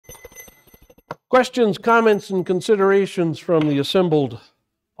Questions, comments, and considerations from the assembled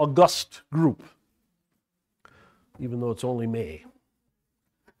august group, even though it's only May.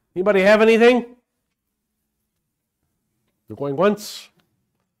 Anybody have anything? You're going once?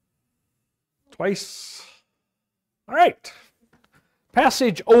 Twice? All right.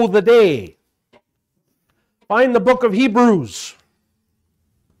 Passage o' the day. Find the book of Hebrews.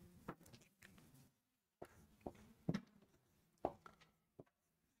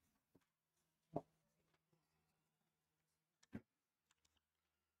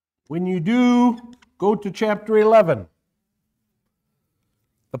 When you do, go to chapter 11.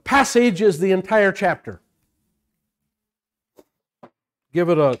 The passage is the entire chapter. Give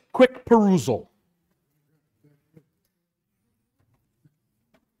it a quick perusal.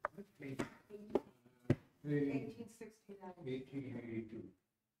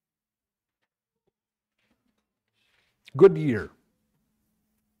 Good year.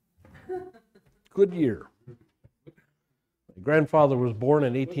 Good year. My grandfather was born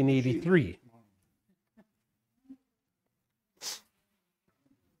in 1883.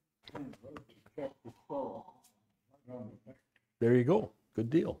 There you go. Good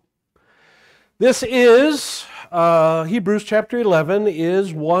deal. This is, Hebrews chapter 11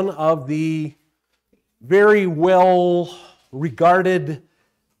 is one of the very well regarded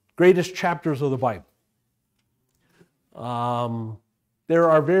greatest chapters of the Bible. There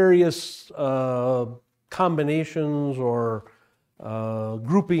are various combinations or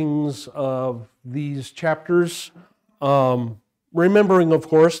groupings of these chapters, remembering, of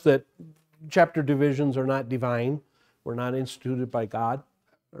course, that chapter divisions are not divine, were not instituted by God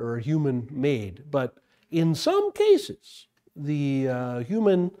or human-made. But in some cases, the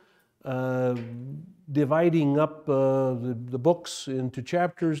human dividing up the books into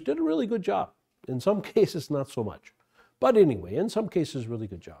chapters did a really good job. In some cases, not so much. But anyway, in some cases, really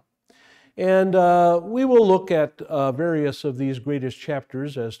good job. And we will look at various of these greatest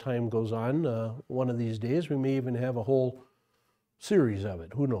chapters as time goes on. One of these days, we may even have a whole series of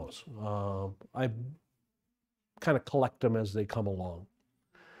it. Who knows? I kind of collect them as they come along.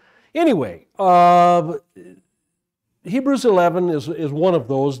 Anyway, Hebrews 11 is one of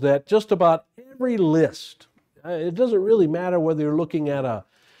those that just about every list, it doesn't really matter whether you're looking at a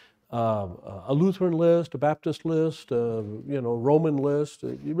Lutheran list, a Baptist list, Roman list.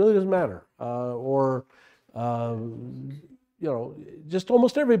 It really doesn't matter. Just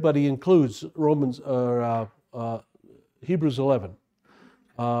almost everybody includes Hebrews 11.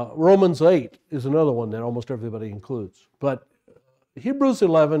 Romans 8 is another one that almost everybody includes. But Hebrews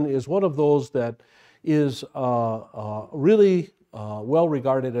 11 is one of those that is really well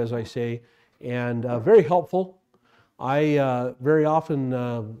regarded, as I say, and very helpful. I very often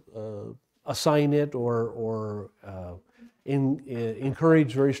assign it or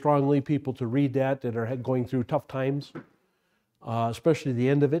encourage very strongly people to read that are going through tough times, especially the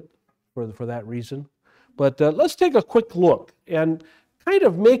end of it for that reason. But let's take a quick look and kind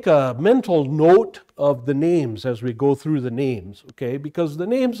of make a mental note of the names as we go through the names, okay? Because the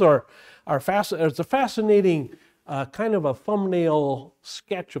names are it's a fascinating kind of a thumbnail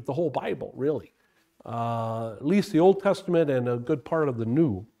sketch of the whole Bible, really. At least the Old Testament and a good part of the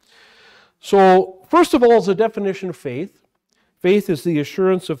New. So, first of all is the definition of faith. Faith is the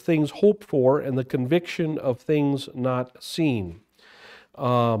assurance of things hoped for and the conviction of things not seen.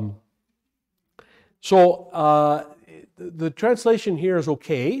 The translation here is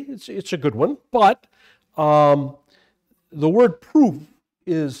okay. It's a good one, but the word proof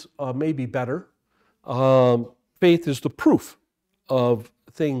is maybe better. Faith is the proof of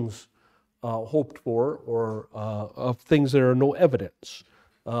things hoped for, or of things that are no evidence,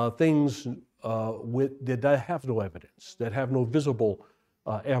 things that have no evidence, that have no visible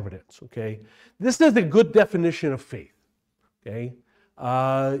evidence. Okay, this is a good definition of faith. Okay,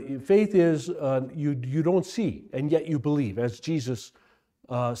 faith is you don't see and yet you believe, as Jesus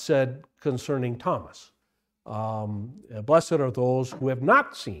said concerning Thomas. Blessed are those who have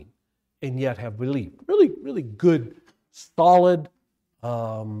not seen and yet have believed. Really, really good, solid,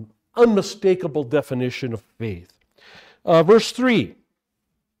 unmistakable definition of faith. Verse 3,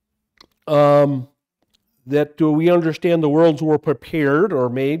 that we understand the worlds were prepared or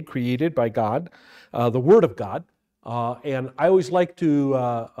made, created by God, the Word of God. And I always like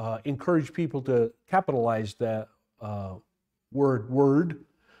to encourage people to capitalize that word,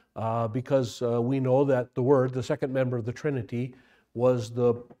 because we know that the Word, the second member of the Trinity, was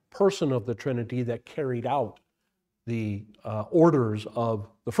the person of the Trinity that carried out the orders of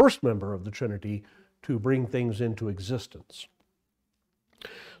the first member of the Trinity to bring things into existence.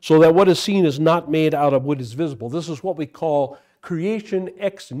 So that what is seen is not made out of what is visible. This is what we call creation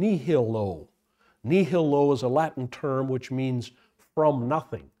ex nihilo. Nihilo is a Latin term which means from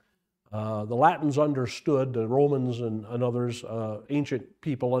nothing. The Latins understood, the Romans and others, ancient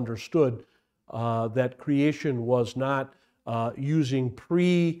people understood that creation was not using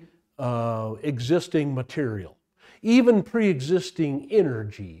pre-existing material, even pre-existing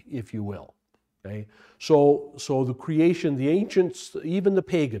energy, if you will. Okay? So the creation, the ancients, even the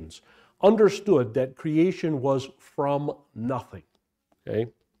pagans, understood that creation was from nothing. Okay?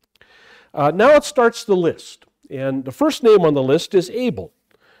 Now it starts the list. And the first name on the list is Abel.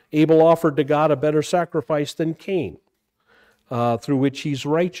 Abel offered to God a better sacrifice than Cain, through which he's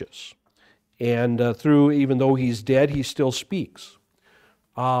righteous. And through, even though he's dead, he still speaks.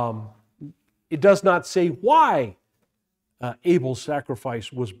 It does not say why Abel's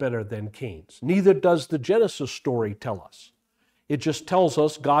sacrifice was better than Cain's. Neither does the Genesis story tell us. It just tells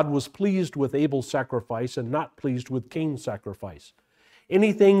us God was pleased with Abel's sacrifice and not pleased with Cain's sacrifice.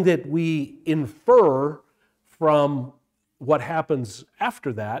 Anything that we infer from what happens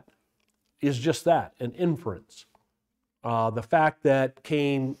after that is just that, an inference. The fact that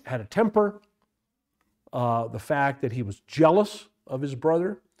Cain had a temper, the fact that he was jealous of his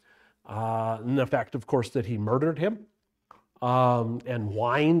brother, and the fact, of course, that he murdered him and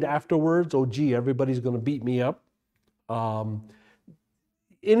whined afterwards, oh, gee, everybody's going to beat me up.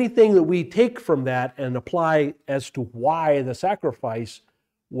 Anything that we take from that and apply as to why the sacrifice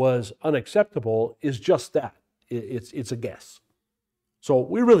was unacceptable is just that. It's a guess. So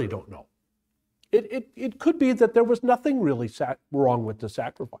we really don't know. It could be that there was nothing really wrong with the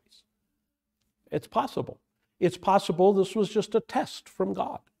sacrifice. It's possible. It's possible this was just a test from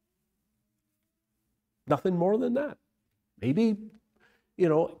God. Nothing more than that. Maybe,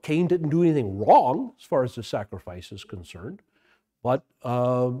 Cain didn't do anything wrong as far as the sacrifice is concerned, but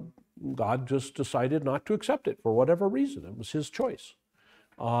God just decided not to accept it for whatever reason. It was his choice.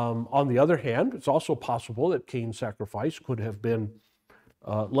 On the other hand, it's also possible that Cain's sacrifice could have been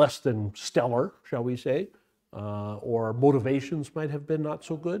less than stellar, shall we say, or motivations might have been not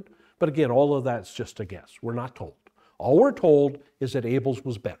so good. But again, all of that's just a guess. We're not told. All we're told is that Abel's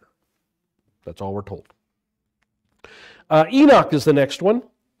was better. That's all we're told. Enoch is the next one.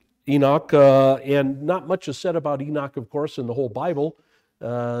 Enoch, and not much is said about Enoch, of course, in the whole Bible.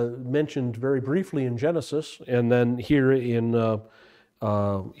 Mentioned very briefly in Genesis, and then here in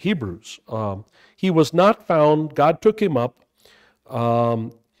Hebrews. He was not found. God took him up.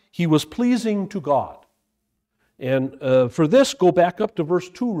 He was pleasing to God. And for this, go back up to verse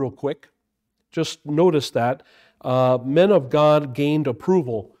 2 real quick. Just notice that. Men of God gained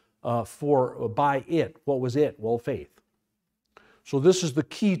approval by it. What was it? Well, faith. So this is the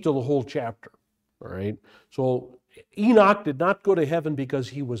key to the whole chapter. All right. So Enoch did not go to heaven because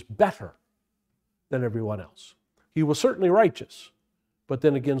he was better than everyone else. He was certainly righteous. But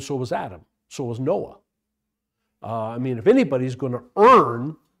then again, so was Adam. So was Noah. If anybody's going to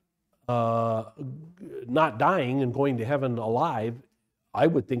earn not dying and going to heaven alive, I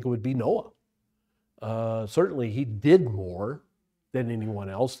would think it would be Noah. Certainly he did more than anyone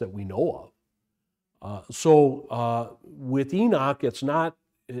else that we know of. So with Enoch,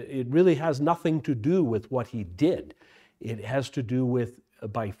 it really has nothing to do with what he did. It has to do with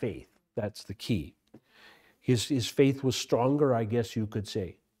by faith. That's the key. His faith was stronger, I guess you could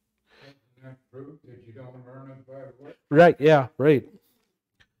say. That proof that you don't earn it by what? Right, yeah, right.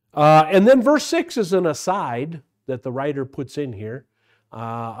 And then verse 6 is an aside that the writer puts in here.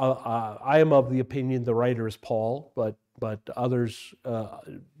 I am of the opinion the writer is Paul, but others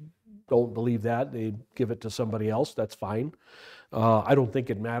don't believe that. They give it to somebody else. That's fine. I don't think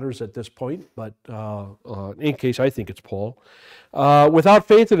it matters at this point, but in case I think it's Paul. Without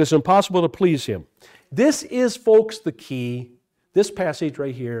faith, it is impossible to please him. This is, folks, the key. This passage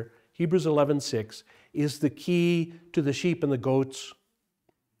right here, Hebrews 11:6, is the key to the sheep and the goats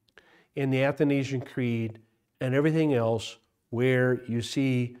in the Athanasian Creed and everything else where you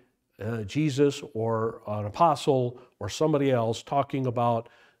see Jesus or an apostle or somebody else talking about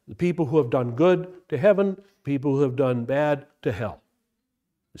the people who have done good to heaven, people who have done bad to hell.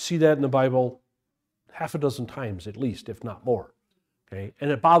 You see that in the Bible half a dozen times at least, if not more. Okay?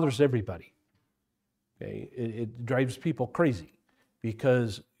 And it bothers everybody. Okay? It drives people crazy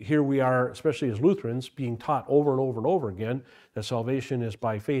because here we are, especially as Lutherans, being taught over and over and over again that salvation is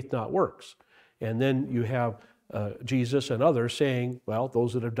by faith, not works. And then you have Jesus and others saying, well,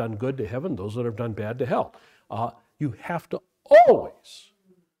 those that have done good to heaven, those that have done bad to hell. You have to always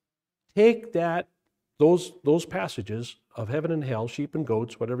take those passages of heaven and hell, sheep and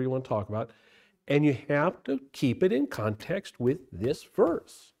goats, whatever you want to talk about, and you have to keep it in context with this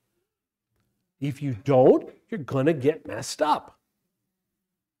verse. If you don't, you're going to get messed up.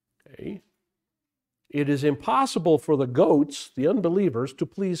 Okay? It is impossible for the goats, the unbelievers, to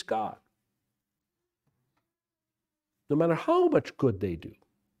please God. No matter how much good they do,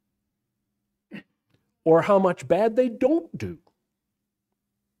 or how much bad they don't do.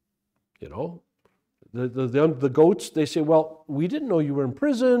 You know, the goats, they say, well, we didn't know you were in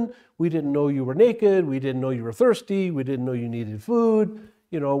prison. We didn't know you were naked. We didn't know you were thirsty. We didn't know you needed food.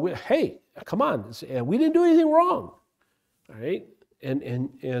 You know, hey, come on. We didn't do anything wrong. All right?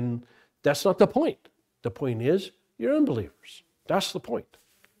 And that's not the point. The point is, you're unbelievers. That's the point.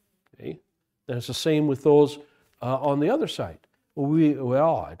 Okay? And it's the same with those on the other side.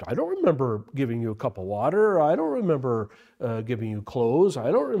 I don't remember giving you a cup of water. I don't remember giving you clothes. I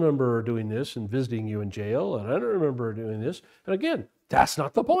don't remember doing this and visiting you in jail. And I don't remember doing this. And again, that's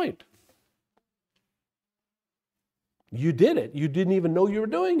not the point. You did it. You didn't even know you were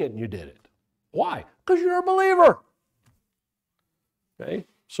doing it, and you did it. Why? Because you're a believer. Okay?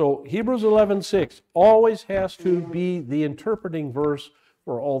 So Hebrews 11:6 always has to be the interpreting verse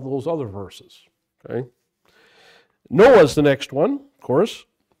for all those other verses. Okay? Noah's the next one, of course.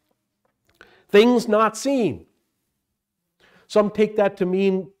 Things not seen. Some take that to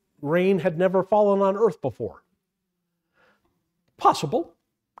mean rain had never fallen on earth before. Possible.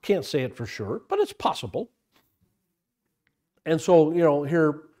 Can't say it for sure, but it's possible. And so, you know,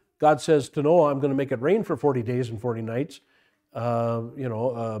 here God says to Noah, I'm going to make it rain for 40 days and 40 nights.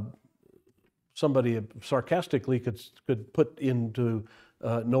 Somebody sarcastically could put into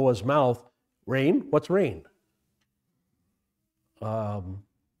Noah's mouth, rain? What's rain?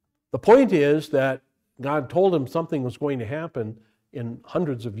 The point is that God told him something was going to happen in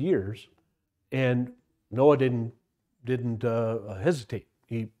hundreds of years, and Noah didn't hesitate.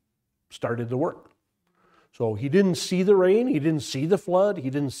 He started the work. So he didn't see the rain, he didn't see the flood, he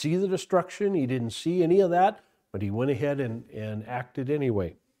didn't see the destruction, he didn't see any of that, but he went ahead and acted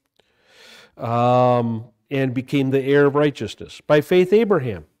anyway. And became the heir of righteousness. By faith,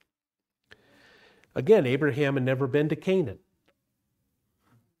 Abraham. Again, Abraham had never been to Canaan.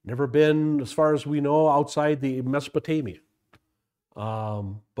 Never been, as far as we know, outside the Mesopotamia.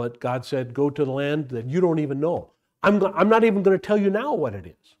 But God said, go to the land that you don't even know. I'm not even going to tell you now what it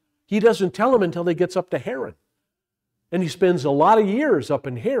is. He doesn't tell him until he gets up to Haran. And he spends a lot of years up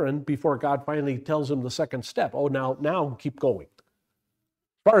in Haran before God finally tells him the second step. Oh, now keep going.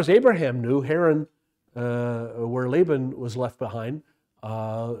 As far as Abraham knew, Haran, where Laban was left behind,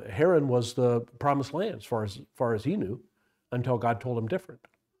 Haran was the promised land as far as he knew, until God told him different.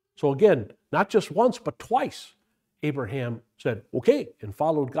 So again, not just once, but twice, Abraham said, okay, and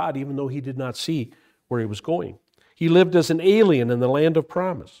followed God even though he did not see where he was going. He lived as an alien in the land of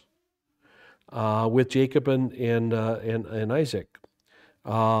promise with Jacob and Isaac.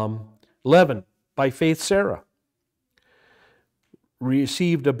 11, by faith Sarah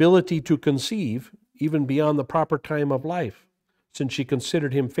received ability to conceive even beyond the proper time of life, since she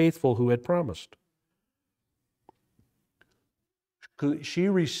considered him faithful who had promised. She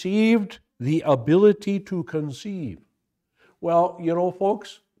received the ability to conceive. Well, you know,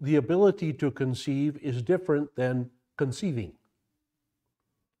 folks, the ability to conceive is different than conceiving.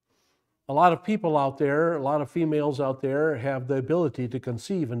 A lot of people out there, a lot of females out there have the ability to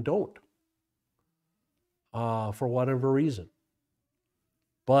conceive and don't, for whatever reason.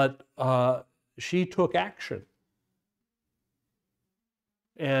 But she took action.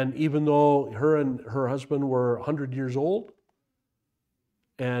 And even though her and her husband were 100 years old,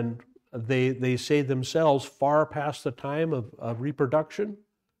 and they say themselves far past the time of reproduction,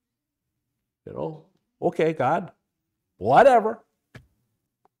 you know, okay, God, whatever,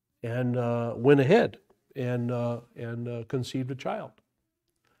 and went ahead and conceived a child.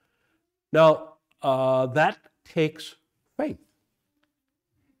 Now, that takes faith.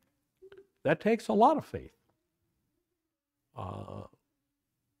 That takes a lot of faith.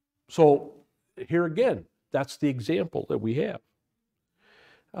 So here again, that's the example that we have.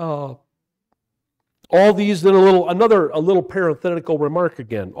 All these, then a little parenthetical remark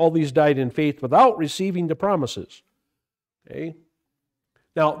again. All these died in faith without receiving the promises. Okay?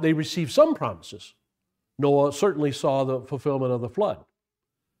 Now, they received some promises. Noah certainly saw the fulfillment of the flood.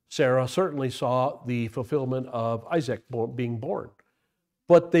 Sarah certainly saw the fulfillment of Isaac being born.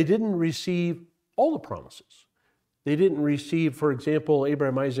 But they didn't receive all the promises. They didn't receive, for example,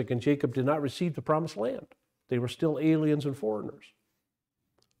 Abraham, Isaac, and Jacob did not receive the promised land. They were still aliens and foreigners.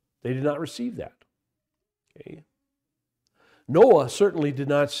 They did not receive that. Okay. Noah certainly did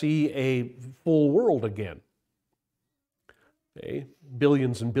not see a full world again. Okay.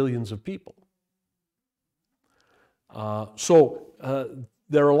 Billions and billions of people. So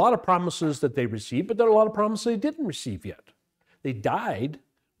there are a lot of promises that they received, but there are a lot of promises they didn't receive yet. They died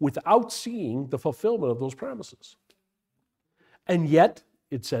without seeing the fulfillment of those promises. And yet,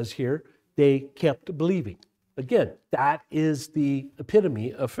 it says here, they kept believing. Again, that is the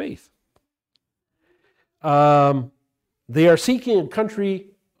epitome of faith. They are seeking a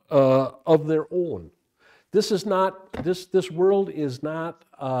country of their own. This world is not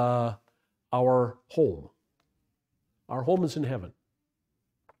our home. Our home is in heaven.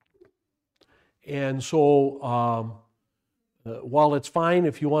 And so, while it's fine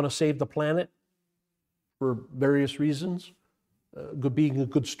if you want to save the planet for various reasons, being a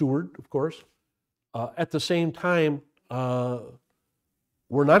good steward, of course, at the same time,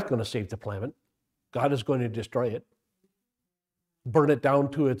 we're not going to save the planet. God is going to destroy it, burn it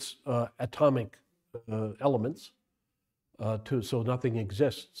down to its atomic elements, so nothing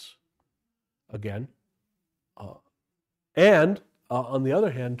exists again. And on the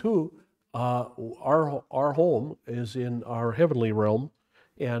other hand, too, our home is in our heavenly realm,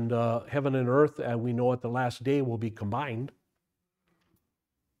 and heaven and earth, and we know at the last day will be combined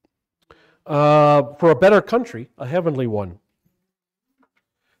for a better country, a heavenly one.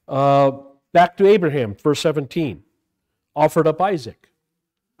 Back to Abraham, verse 17, offered up Isaac.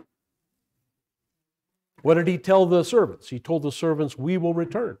 What did he tell the servants? He told the servants, we will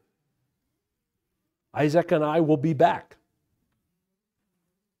return. Isaac and I will be back.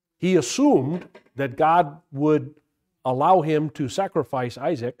 He assumed that God would allow him to sacrifice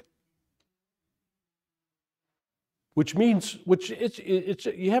Isaac, which means,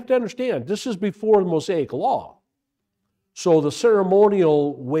 you have to understand, this is before the Mosaic law. So the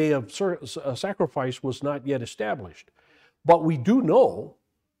ceremonial way of sacrifice was not yet established. But we do know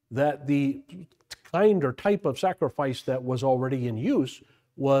that the kind or type of sacrifice that was already in use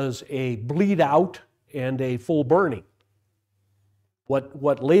was a bleed out and a full burning.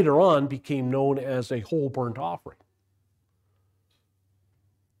 What later on became known as a whole burnt offering.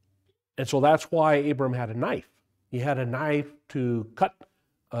 And so that's why Abram had a knife. He had a knife to cut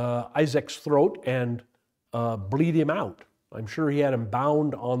Isaac's throat and bleed him out. I'm sure he had him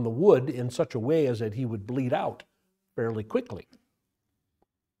bound on the wood in such a way as that he would bleed out fairly quickly.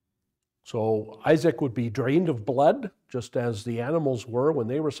 So Isaac would be drained of blood, just as the animals were when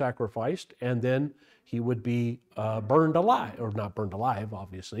they were sacrificed, and then he would be burned alive, or not burned alive,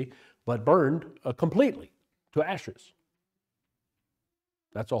 obviously, but burned completely to ashes.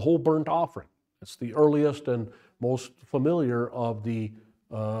 That's a whole burnt offering. It's the earliest and most familiar of the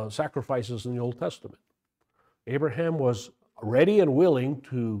sacrifices in the Old Testament. Abraham was ready and willing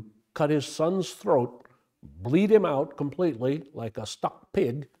to cut his son's throat, bleed him out completely like a stuck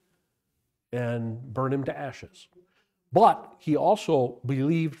pig, and burn him to ashes. But he also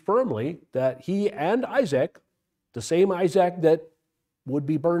believed firmly that he and Isaac, the same Isaac that would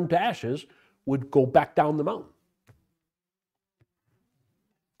be burned to ashes, would go back down the mountain.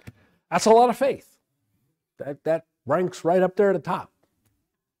 That's a lot of faith. That ranks right up there at the top.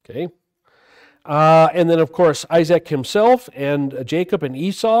 Okay? And then, of course, Isaac himself and Jacob and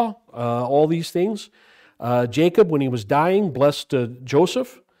Esau, all these things. Jacob, when he was dying, blessed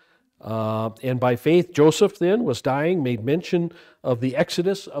Joseph. And by faith, Joseph then was dying, made mention of the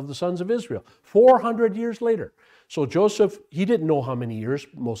exodus of the sons of Israel. 400 years later. So Joseph, he didn't know how many years,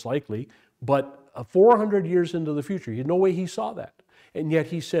 most likely, but 400 years into the future. You know way he saw that. And yet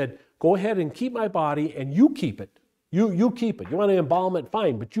he said, go ahead and keep my body, and you keep it. You keep it. You want to embalm it,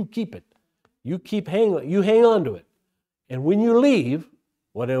 fine, but you keep it. You hang on to it. And when you leave,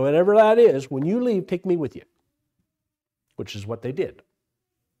 whatever that is, when you leave, take me with you. Which is what they did.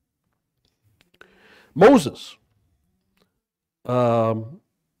 Moses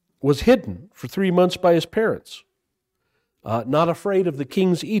was hidden for 3 months by his parents, not afraid of the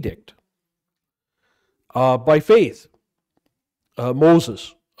king's edict. By faith,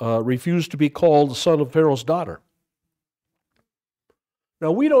 Moses refused to be called the son of Pharaoh's daughter.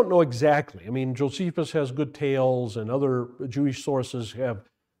 Now, we don't know exactly. I mean, Josephus has good tales, and other Jewish sources have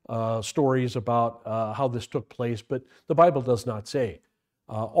stories about how this took place, but the Bible does not say.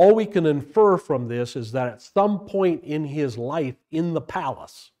 All we can infer from this is that at some point in his life in the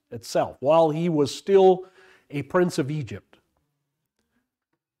palace itself, while he was still a prince of Egypt,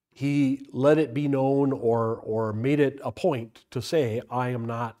 he let it be known or made it a point to say, I am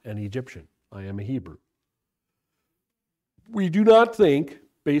not an Egyptian, I am a Hebrew. We do not think,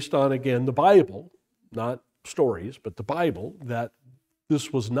 based on, again, the Bible, not stories, but the Bible, that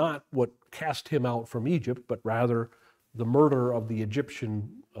this was not what cast him out from Egypt, but rather the murder of the Egyptian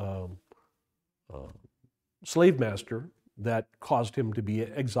slave master that caused him to be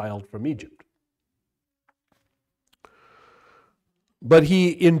exiled from Egypt. But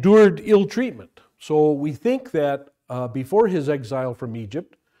he endured ill treatment. So we think that before his exile from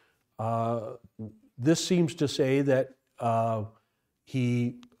Egypt, this seems to say that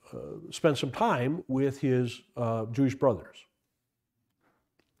he spent some time with his Jewish brothers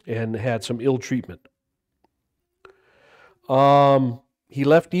and had some ill treatment. He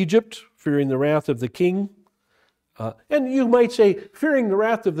left Egypt, fearing the wrath of the king. And you might say, fearing the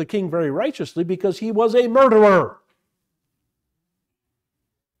wrath of the king very righteously, because he was a murderer.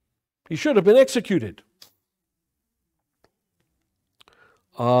 He should have been executed.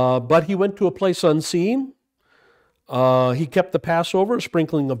 But he went to a place unseen. He kept the Passover,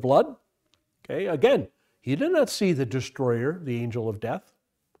 sprinkling of blood. Okay, again, he did not see the destroyer, the angel of death.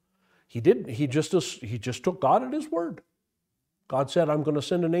 He just took God at his word. God said, I'm going to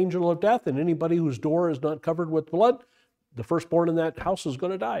send an angel of death, and anybody whose door is not covered with blood, the firstborn in that house is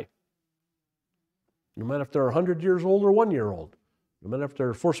going to die. No matter if they're 100 years old or 1 year old. No matter if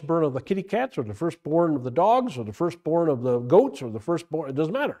they're firstborn of the kitty cats or the firstborn of the dogs or the firstborn of the goats or the firstborn, it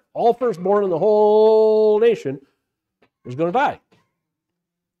doesn't matter. All firstborn in the whole nation is going to die.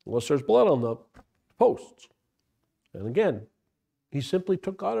 Unless there's blood on the posts. And again, he simply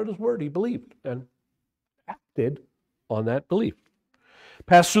took God at his word. He believed and acted on that belief.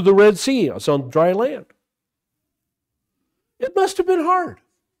 Passed through the Red Sea. It's on dry land. It must have been hard.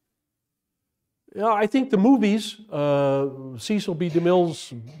 You know, I think the movies, Cecil B.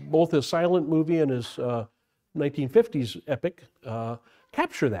 DeMille's, both his silent movie and his 1950s epic,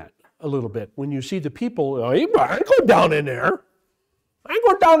 capture that a little bit. When you see the people, I ain't going down in there. I ain't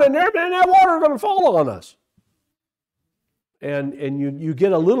going down in there, man. That water is going to fall on us. And you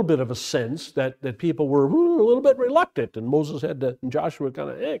get a little bit of a sense that people were a little bit reluctant, and Moses had to, and Joshua kind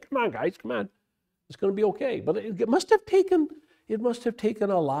of, hey, come on, guys, come on, it's going to be okay. But it must have taken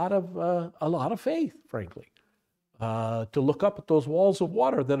a lot of faith, frankly, to look up at those walls of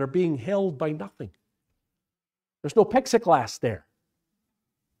water that are being held by nothing. There's no plexiglass there,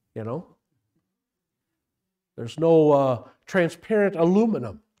 you know. There's no transparent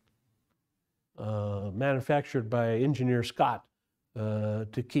aluminum. Manufactured by engineer Scott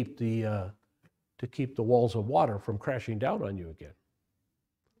to keep the walls of water from crashing down on you again.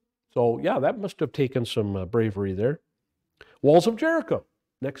 So yeah, that must have taken some bravery there. Walls of Jericho,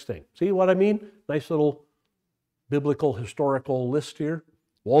 next thing. See what I mean? Nice little biblical historical list here.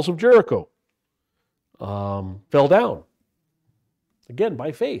 Walls of Jericho fell down again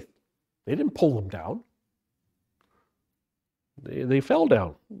by faith. They didn't pull them down. They fell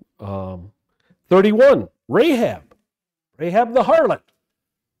down. 31, Rahab the harlot.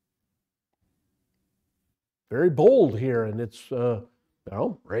 Very bold here, and it's,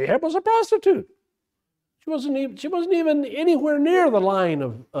 Rahab was a prostitute. She wasn't even anywhere near the line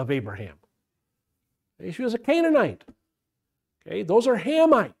of Abraham. Okay, she was a Canaanite. Okay, those are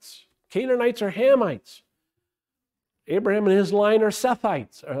Hamites. Canaanites are Hamites. Abraham and his line are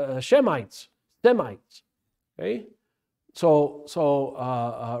Sethites, Shemites, Semites. Okay. So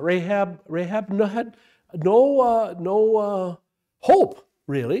Rahab had no hope,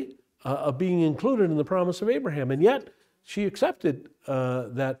 really, of being included in the promise of Abraham. And yet, she accepted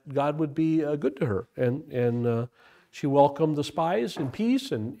that God would be good to her. And she welcomed the spies in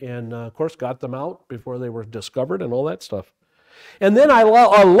peace and of course, got them out before they were discovered and all that stuff. And then I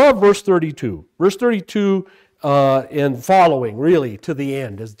love verse 32. Verse 32 and following, really, to the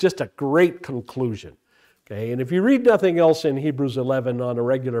end is just a great conclusion. Okay, and if you read nothing else in Hebrews 11 on a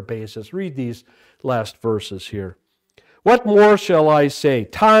regular basis, read these last verses here. What more shall I say?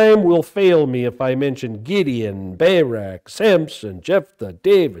 Time will fail me if I mention Gideon, Barak, Samson, Jephthah,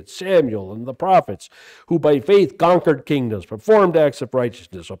 David, Samuel, and the prophets, who by faith conquered kingdoms, performed acts of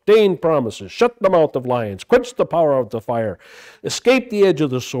righteousness, obtained promises, shut the mouth of lions, quenched the power of the fire, escaped the edge of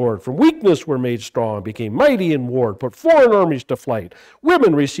the sword, from weakness were made strong, became mighty in war, put foreign armies to flight.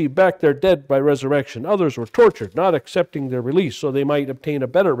 Women received back their dead by resurrection. Others were tortured, not accepting their release so they might obtain a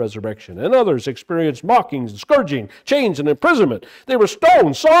better resurrection. And others experienced mockings and scourging, chains and imprisonment. They were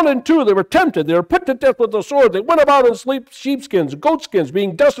stoned, sawn in two. They were tempted. They were put to death with the sword. They went about in sheepskins, goatskins,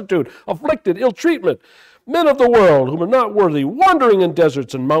 being destitute, afflicted, ill treatment. Men of the world who were not worthy, wandering in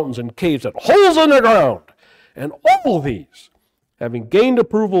deserts and mountains and caves and holes in the ground. And all these, having gained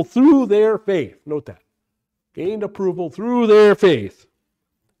approval through their faith, note that, gained approval through their faith,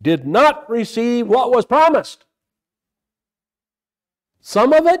 did not receive what was promised.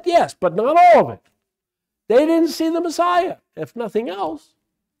 Some of it, yes, but not all of it. They didn't see the Messiah, if nothing else.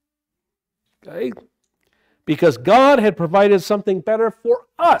 Okay? Because God had provided something better for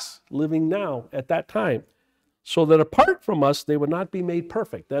us living now at that time, so that apart from us, they would not be made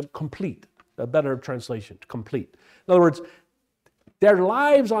perfect. They're complete. A better translation, complete. In other words, their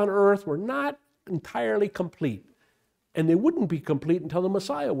lives on earth were not entirely complete. And they wouldn't be complete until the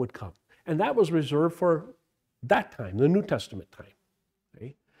Messiah would come. And that was reserved for that time, the New Testament time.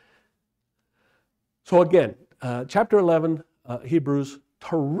 Okay? So again, chapter 11, Hebrews,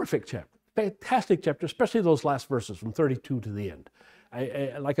 terrific chapter, fantastic chapter, especially those last verses from 32 to the end.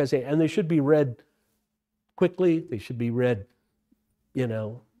 Like I say, and they should be read quickly. They should be read,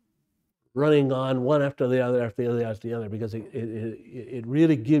 running on one after the other, because it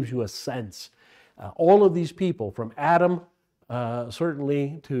really gives you a sense. All of these people, from Adam,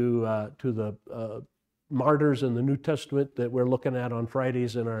 certainly to the martyrs in the New Testament that we're looking at on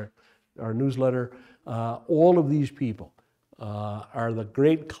Fridays in our newsletter, all of these people are the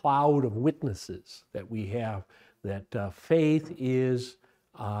great cloud of witnesses that we have that faith is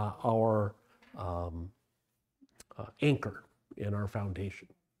our anchor in our foundation.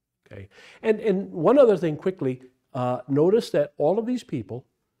 Okay, and one other thing quickly, notice that all of these people,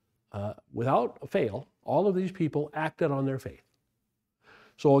 without fail, all of these people acted on their faith.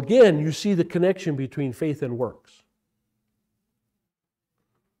 So again, you see the connection between faith and works.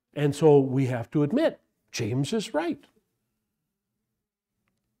 And so we have to admit, James is right.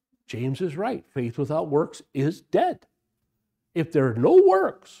 James is right. Faith without works is dead. If there are no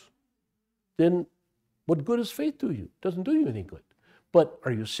works, then what good does faith do you? It doesn't do you any good. But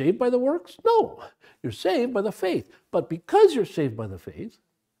are you saved by the works? No. You're saved by the faith. But because you're saved by the faith,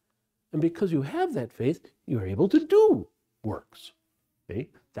 and because you have that faith, you're able to do works. Okay?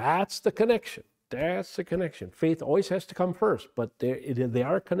 That's the connection. That's the connection. Faith always has to come first, but they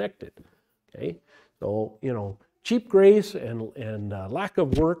are connected. Okay? So, cheap grace and lack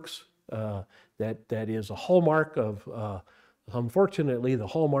of works, that is a hallmark of, unfortunately, the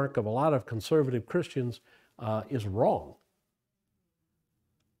hallmark of a lot of conservative Christians is wrong.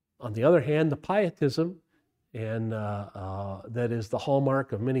 On the other hand, the pietism and that is the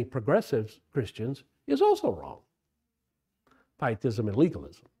hallmark of many progressive Christians is also wrong. Pietism and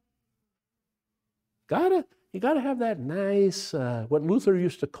legalism. You gotta have that nice, what Luther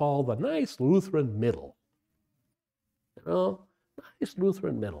used to call the nice Lutheran middle. Nice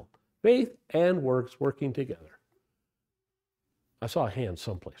Lutheran middle. Faith and works working together. I saw a hand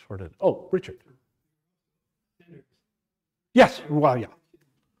someplace. Where did? Oh, Richard. Yes. Well, yeah.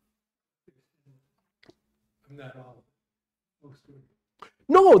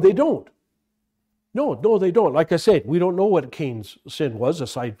 No, they don't. No, they don't. Like I said, we don't know what Cain's sin was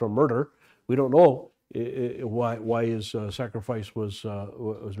aside from murder. We don't know why his sacrifice was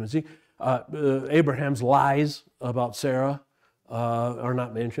missing. Abraham's lies about Sarah are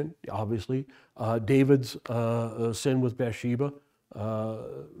not mentioned, obviously. David's sin with Bathsheba.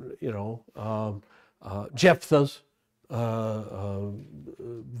 Jephthah's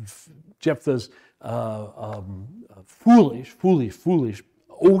foolish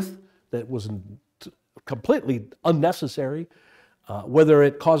oath that was completely unnecessary, whether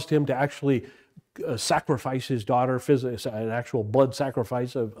it caused him to actually sacrifice his daughter, an actual blood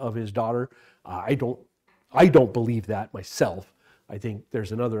sacrifice of his daughter. I don't believe that myself. I think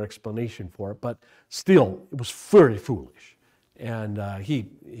there's another explanation for it, but still, it was very foolish. And he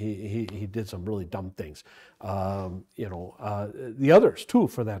did some really dumb things. The others too,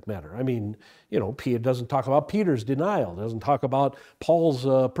 for that matter. I mean, Peter doesn't talk about Peter's denial. Doesn't talk about Paul's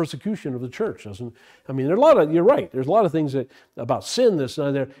persecution of the church. You're right. There's a lot of things about sin that's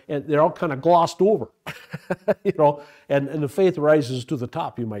not there, and they're all kind of glossed over. And the faith rises to the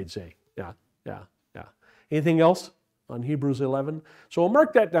top, you might say. Yeah. Anything else on Hebrews 11? So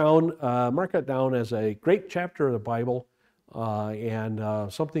mark that down. Mark that down as a great chapter of the Bible. And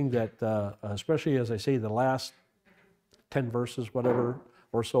something that, especially as I say, the last 10 verses, whatever,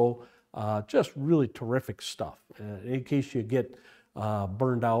 or so, just really terrific stuff. In case you get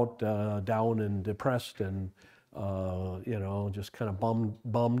burned out, down and depressed and, just kind of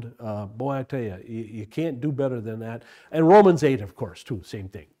bummed. Boy, I tell you, you can't do better than that. And Romans 8, of course, too, same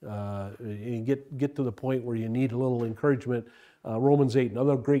thing. You get to the point where you need a little encouragement. Romans 8,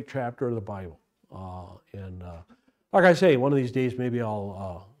 another great chapter of the Bible. Like I say, one of these days maybe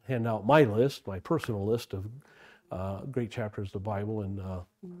I'll hand out my personal list of great chapters of the Bible, and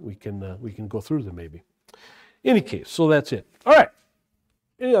we can go through them maybe. Any case, so that's it. All right.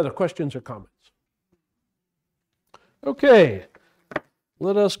 Any other questions or comments? Okay.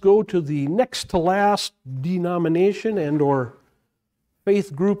 Let us go to the next to last denomination and or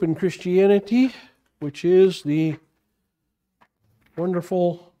faith group in Christianity, which is the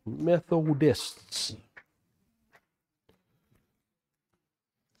wonderful Methodists.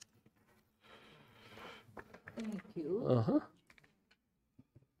 Thank you. Uh-huh.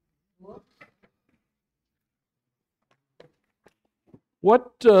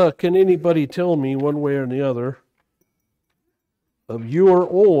 What can anybody tell me one way or the other of your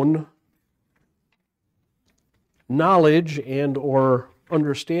own knowledge and or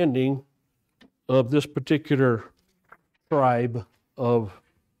understanding of this particular tribe of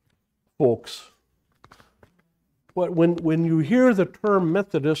folks. When you hear the term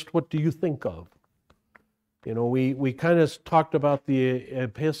Methodist, what do you think of? You know, we kind of talked about the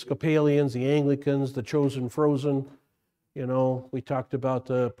Episcopalians, the Anglicans, the chosen frozen. You know, we talked about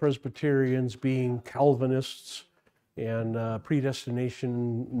the Presbyterians being Calvinists and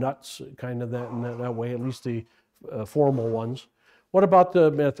predestination nuts, kind of that way, at least the formal ones. What about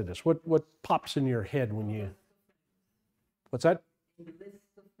the Methodists? What pops in your head when you... What's that?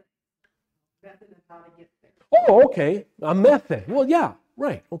 Oh, okay. A method. Well, yeah,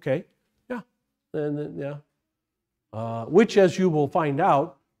 right. Okay. Yeah. And then, yeah. Which, as you will find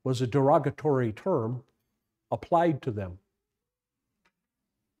out, was a derogatory term applied to them.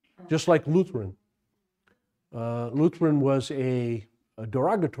 Just like Lutheran. Lutheran was a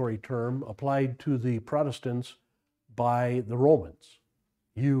derogatory term applied to the Protestants by the Romans.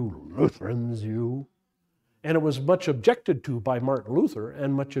 You Lutherans, you. And it was much objected to by Martin Luther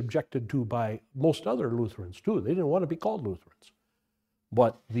and much objected to by most other Lutherans too. They didn't want to be called Lutherans.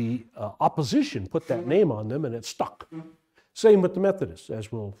 But the opposition put that name on them and it stuck. Same with the Methodists,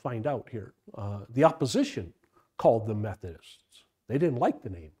 as we'll find out here. The opposition called them Methodists. They didn't like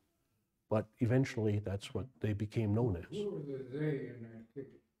the name, but eventually that's what they became known as. Who were the they in that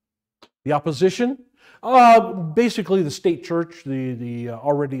case? The opposition? Basically the state church, the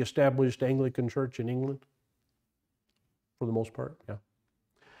already established Anglican church in England, for the most part, yeah.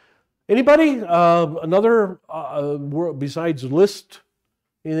 Anybody? Another, besides list,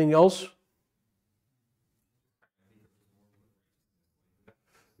 anything else?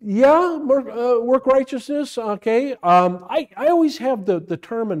 Yeah, work righteousness, okay. I always have the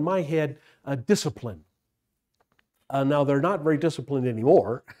term in my head, discipline. Now, they're not very disciplined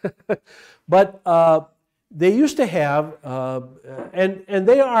anymore, but they used to have, and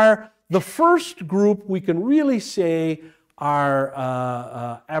they are the first group we can really say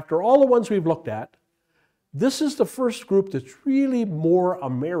are, after all the ones we've looked at, this is the first group that's really more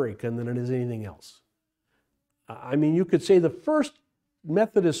American than it is anything else. I mean, you could say the first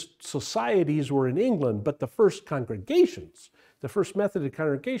Methodist societies were in England, but the first congregations, the first Methodist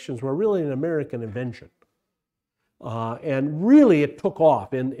congregations were really an American invention. And really it took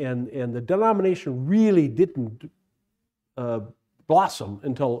off, and the denomination really didn't blossom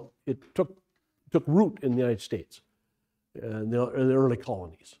until it took root in the United States, in the early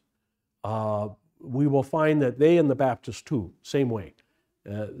colonies. We will find that they and the Baptists too, same way.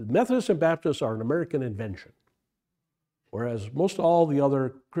 Methodists and Baptists are an American invention, whereas most all the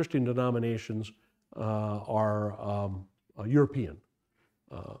other Christian denominations are European.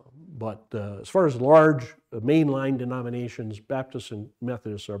 But as far as large mainline denominations, Baptists and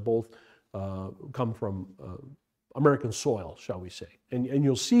Methodists are both come from American soil, shall we say. And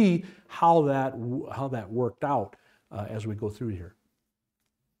you'll see how that worked out as we go through here.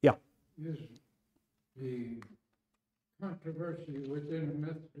 Yeah? Is the controversy within the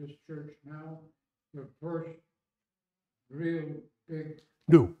Methodist Church now the first real big...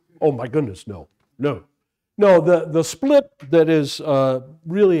 No. Oh my goodness, no. No. No, the split that is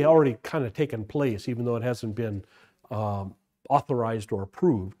really already kind of taken place, even though it hasn't been authorized or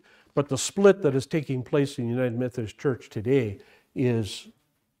approved, but the split that is taking place in the United Methodist Church today is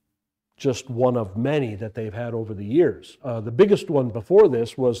just one of many that they've had over the years. The biggest one before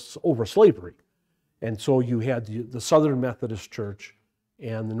this was over slavery. And so you had the Southern Methodist Church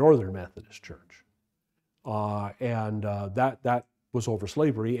and the Northern Methodist Church. That was over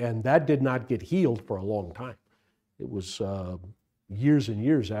slavery, and that did not get healed for a long time. It was years and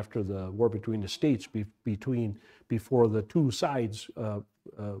years after the war between the states before the two sides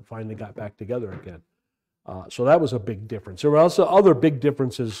finally got back together again. So that was a big difference. There were also other big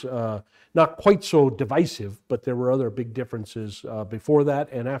differences, not quite so divisive, but there were other big differences before that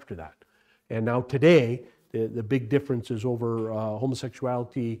and after that. And now today, the big difference is over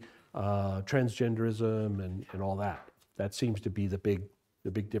homosexuality, transgenderism, and all that. That seems to be the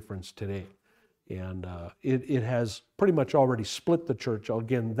big difference today. And it has pretty much already split the church.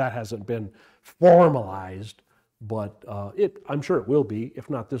 Again, that hasn't been formalized, but I'm sure it will be, if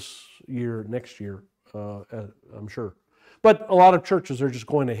not this year, next year, I'm sure. But a lot of churches are just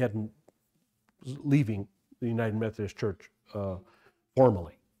going ahead and leaving the United Methodist Church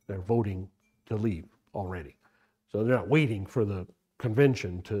formally. They're voting to leave already. So they're not waiting for the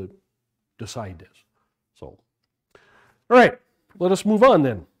convention to decide this. So, all right, let us move on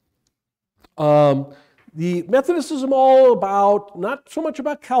then. The Methodism all about, not so much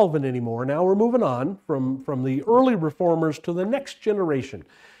about Calvin anymore. Now we're moving on from the early reformers to the next generation.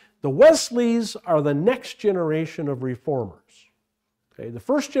 The Wesleys are the next generation of reformers. Okay, the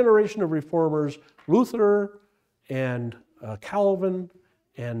first generation of reformers, Luther and Calvin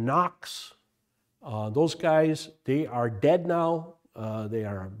and Knox, those guys, they are dead now. They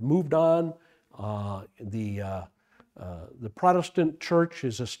are moved on. The Protestant church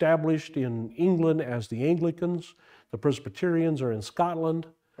is established in England as the Anglicans. The Presbyterians are in Scotland,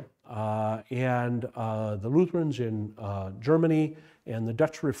 and the Lutherans in Germany, and the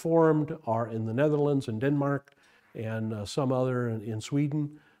Dutch Reformed are in the Netherlands and Denmark, and some other in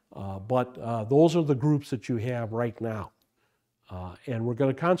Sweden. But those are the groups that you have right now. And we're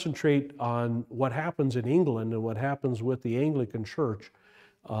going to concentrate on what happens in England and what happens with the Anglican Church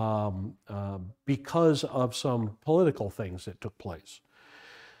because of some political things that took place.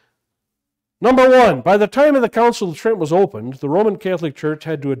 Number one, by the time of the Council of Trent was opened, the Roman Catholic Church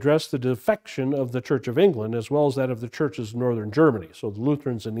had to address the defection of the Church of England as well as that of the churches in northern Germany, so the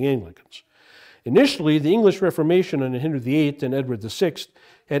Lutherans and the Anglicans. Initially, the English Reformation under Henry VIII and Edward VI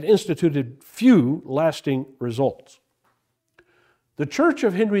had instituted few lasting results. The Church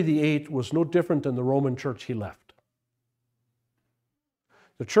of Henry VIII was no different than the Roman Church he left.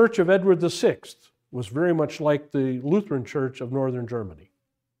 The Church of Edward VI was very much like the Lutheran Church of northern Germany.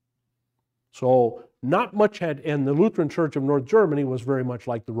 So not much had, and the Lutheran Church of North Germany was very much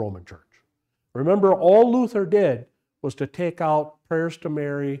like the Roman Church. Remember, all Luther did was to take out prayers to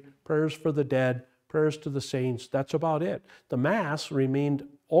Mary, prayers for the dead, prayers to the saints. That's about it. The Mass remained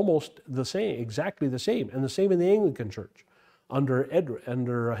almost the same, exactly the same, and the same in the Anglican Church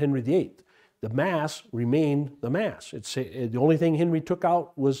under Henry VIII. The Mass remained the Mass. The only thing Henry took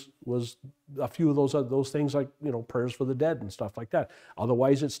out was a few of those things like, prayers for the dead and stuff like that.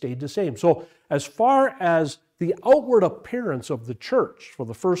 Otherwise, it stayed the same. So as far as the outward appearance of the church for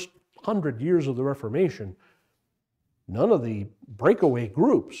the first 100 years of the Reformation, none of the breakaway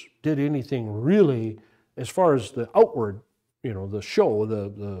groups did anything really, as far as the outward, the show,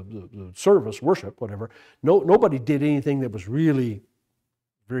 the service, worship, whatever. Nobody did anything that was really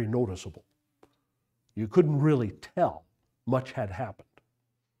very noticeable. You couldn't really tell much had happened.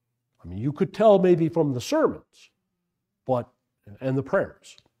 I mean, you could tell maybe from the sermons, and the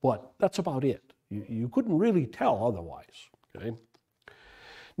prayers, but that's about it. You couldn't really tell otherwise. Okay.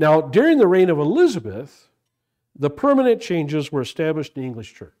 Now, during the reign of Elizabeth, the permanent changes were established in the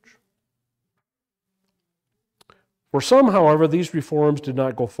English Church. For some, however, these reforms did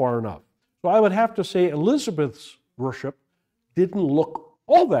not go far enough. So I would have to say Elizabeth's worship didn't look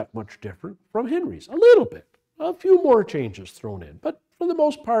all that much different from Henry's. A little bit. A few more changes thrown in. But for the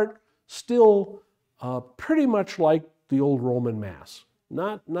most part, still pretty much like the old Roman Mass.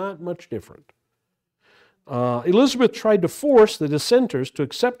 Not much different. Elizabeth tried to force the dissenters to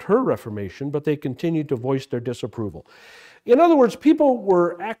accept her Reformation, but they continued to voice their disapproval. In other words, people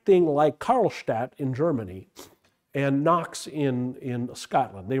were acting like Karlstadt in Germany and Knox in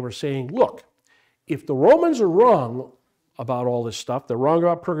Scotland. They were saying, look, if the Romans are wrong about all this stuff, they're wrong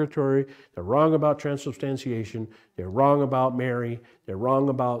about purgatory, they're wrong about transubstantiation, they're wrong about Mary, they're wrong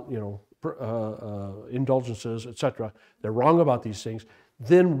about indulgences, etc. They're wrong about these things.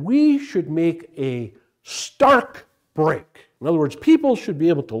 Then we should make a stark break. In other words, people should be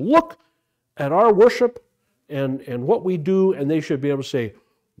able to look at our worship and what we do, and they should be able to say,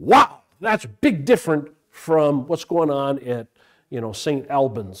 wow, that's big different from what's going on at St.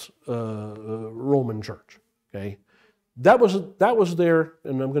 Albans Roman Church. Okay, that was their,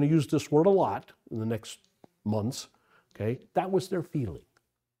 and I'm going to use this word a lot in the next months. Okay, that was their feeling.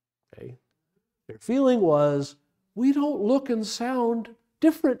 Okay, their feeling was, we don't look and sound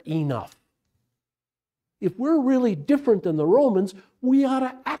different enough. If we're really different than the Romans, we ought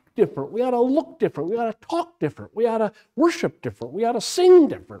to act different. We ought to look different. We ought to talk different. We ought to worship different. We ought to sing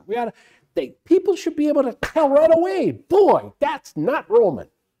different. People should be able to tell right away, boy, that's not Roman.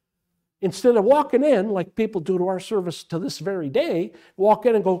 Instead of walking in, like people do to our service to this very day, walk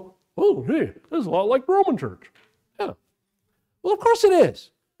in and go, oh, hey, this is a lot like Roman Church. Yeah. Well, of course it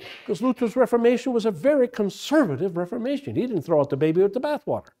is, because Luther's Reformation was a very conservative Reformation. He didn't throw out the baby with the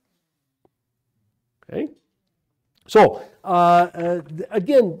bathwater. Okay? So,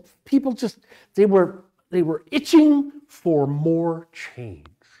 again, people they were itching for more change.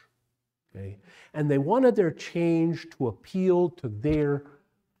 Okay? And they wanted their change to appeal to their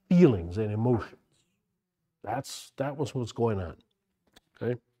feelings and emotions. That was what's going on.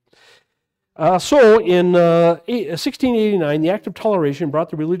 Okay? So in 1689, the Act of Toleration brought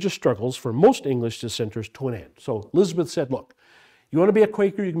the religious struggles for most English dissenters to an end. So Elizabeth said, look, you want to be a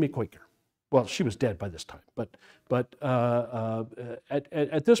Quaker, you can be a Quaker. well, she was dead by this time, but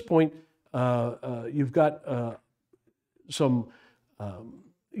at this point, you've got some.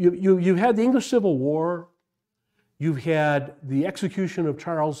 You had the English Civil War. You've had the execution of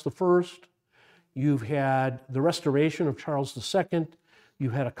Charles I. You've had the restoration of Charles II.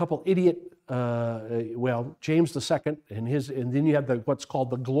 You've had a couple idiot, James II and then you had what's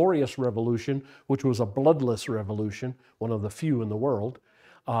called the Glorious Revolution, which was a bloodless revolution, one of the few in the world.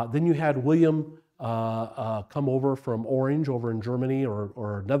 Then you had William come over from Orange over in Germany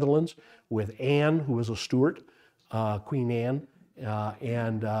or Netherlands with Anne, who was a Stuart, Queen Anne,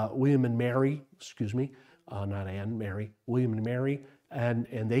 and William and Mary, not Anne, Mary, William and Mary,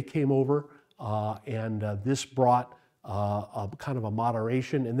 and they came over, and this brought a kind of a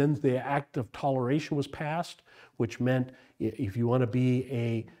moderation. And then the Act of Toleration was passed, which meant if you want to be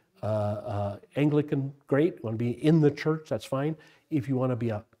a Anglican, great. You want to be in the church, that's fine. If you want to be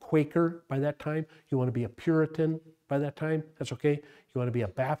a Quaker by that time, you want to be a Puritan by that time, that's okay. You want to be a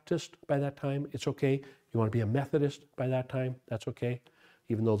Baptist by that time, it's okay. You want to be a Methodist by that time, that's okay,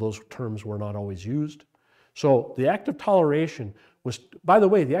 even though those terms were not always used. So the Act of Toleration was, by the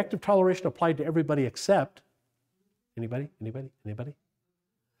way, the Act of Toleration applied to everybody except, anybody?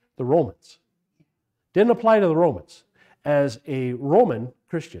 The Romans. Didn't apply to the Romans. As a Roman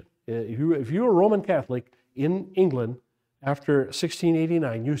Christian, if you were a Roman Catholic in England after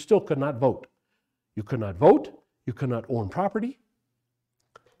 1689, you still could not vote. You could not vote, you could not own property,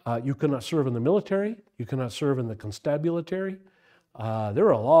 you could not serve in the military, you could not serve in the constabulary. There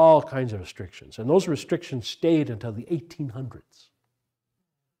were all kinds of restrictions, and those restrictions stayed until the 1800s.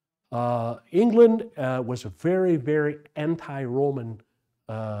 England was a very, very anti-Roman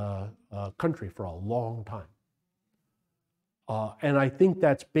country for a long time. And I think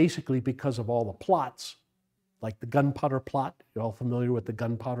that's basically because of all the plots, like the gunpowder plot. You're all familiar with the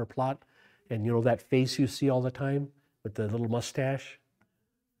gunpowder plot? And you know that face you see all the time with the little mustache,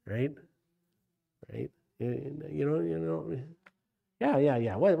 right? Right? You know.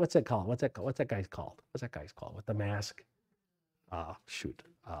 Yeah. What's that called? What's that guy's called? What's that guy's called with the mask?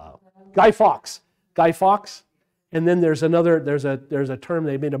 Guy Fawkes. Guy Fawkes. And then there's a term,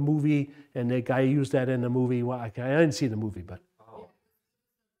 they made a movie, and the guy used that in the movie. Well, I didn't see the movie, but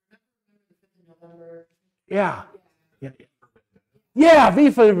yeah, V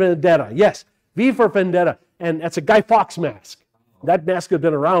for Vendetta. Yes, V for Vendetta, and that's a Guy Fawkes mask. That mask had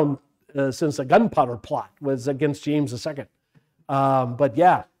been around since the gunpowder plot was against James II. But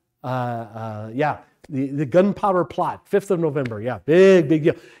yeah, the gunpowder plot, 5th of November. Yeah, big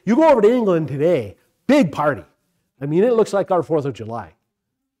deal. You go over to England today, big party. I mean, it looks like our 4th of July.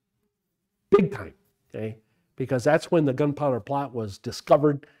 Big time, okay? Because that's when the gunpowder plot was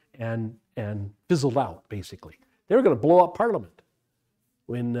discovered and fizzled out, basically. They were going to blow up Parliament.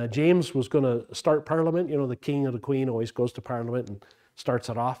 When James was going to start Parliament, you know, the king or the queen always goes to Parliament and starts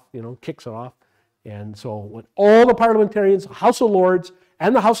it off, you know, kicks it off. And so when all the parliamentarians, House of Lords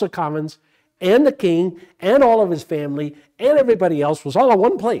and the House of Commons and the king and all of his family and everybody else was all in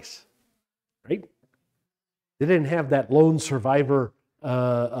one place, right? They didn't have that lone survivor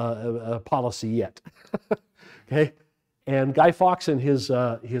policy yet, okay? And Guy Fawkes and his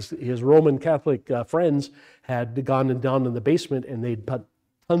Roman Catholic friends had gone down in the basement, and they'd put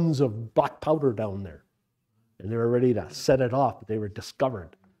tons of black powder down there, and they were ready to set it off, but they were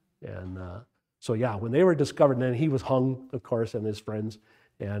discovered. And so yeah, when they were discovered, then he was hung, of course, and his friends,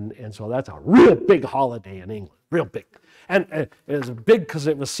 and so that's a real big holiday in England, real big. And it was big because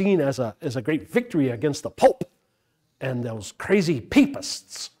it was seen as a great victory against the Pope and those crazy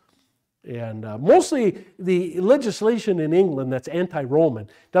papists. And mostly the legislation in England that's anti-Roman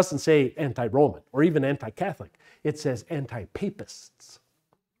doesn't say anti-Roman or even anti-Catholic. It says anti-papists.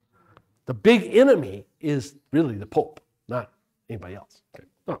 The big enemy is really the Pope, not anybody else. Okay.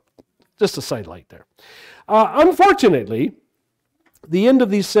 Oh, just a sidelight there. Unfortunately, the end of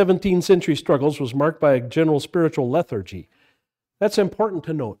these 17th century struggles was marked by a general spiritual lethargy. That's important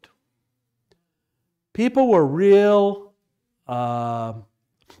to note. People were real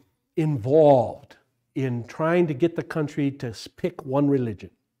involved in trying to get the country to pick one religion.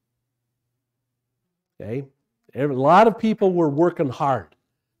 Okay? A lot of people were working hard.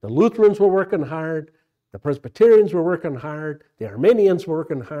 The Lutherans were working hard. The Presbyterians were working hard. The Arminians were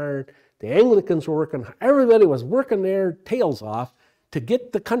working hard. The Anglicans were working hard. Everybody was working their tails off to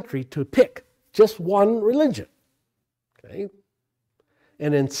get the country to pick just one religion. Okay?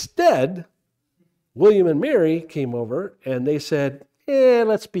 And instead, William and Mary came over and they said,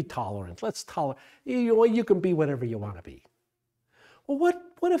 let's be tolerant. Let's tolerate. You can be whatever you want to be. Well,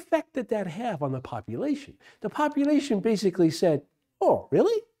 what effect did that have on the population? The population basically said, oh,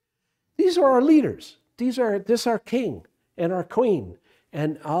 really? These are our leaders. This is our king and our queen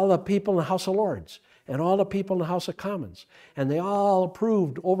and all the people in the House of Lords and all the people in the House of Commons. And they all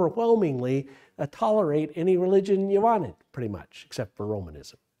approved overwhelmingly tolerate any religion you wanted, pretty much, except for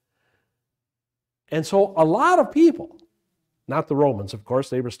Romanism. And so a lot of people, not the Romans, of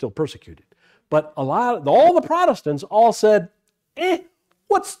course, they were still persecuted, but all the Protestants all said,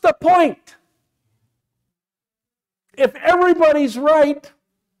 what's the point? If everybody's right,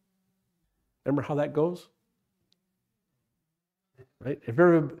 remember how that goes? Right?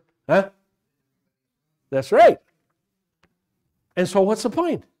 That's right. And so what's the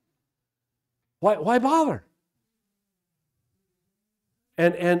point? Why bother?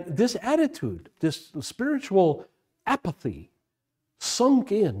 And this attitude, this spiritual apathy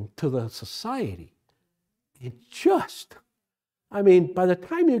sunk into the society. By the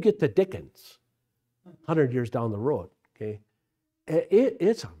time you get to Dickens, 100 years down the road, okay,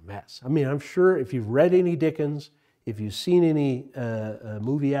 it's a mess. I'm sure if you've read any Dickens, if you've seen any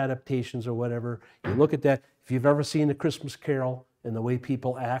movie adaptations or whatever, you look at that. If you've ever seen The Christmas Carol and the way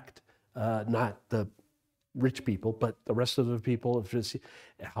people act, not the rich people, but the rest of the people,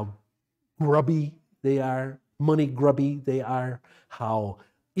 how grubby they are, money grubby they are, how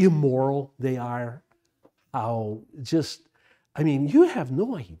immoral they are, how you have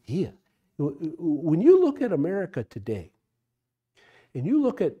no idea. When you look at America today, and you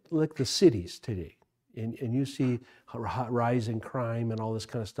look at like the cities today, and you see rise in crime and all this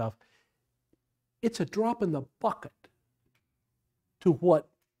kind of stuff, it's a drop in the bucket to what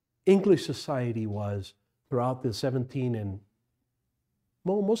English society was throughout the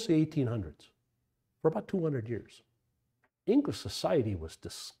mostly 1800s, for about 200 years. English society was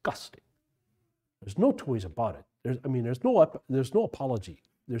disgusting. There's no two ways about it. There's no apology.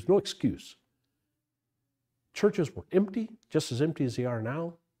 There's no excuse. Churches were empty, just as empty as they are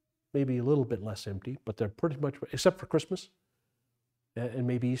now, maybe a little bit less empty, but they're pretty much, except for Christmas and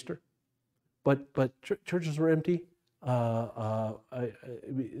maybe Easter. But churches were empty.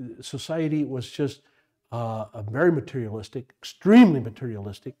 Society was just very materialistic,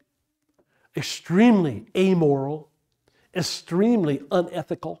 extremely amoral, extremely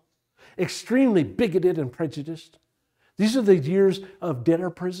unethical, extremely bigoted and prejudiced. These are the years of debtor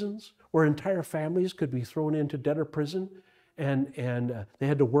prisons, where entire families could be thrown into debtor prison, and they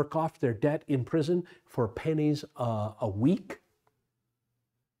had to work off their debt in prison for pennies a week.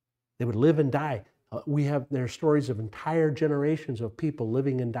 They would live and die. There are stories of entire generations of people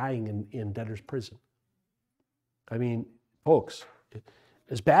living and dying in debtor's prison. Folks,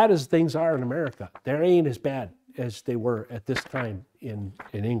 as bad as things are in America, they ain't as bad as they were at this time in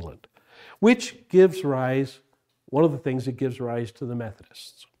England, which gives rise, one of the things that gives rise to the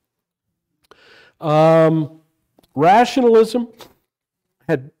Methodists. Rationalism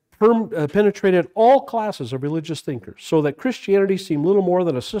had penetrated all classes of religious thinkers, so that Christianity seemed little more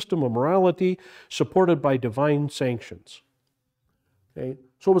than a system of morality supported by divine sanctions. Okay?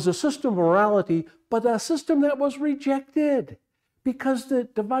 So it was a system of morality, but a system that was rejected because the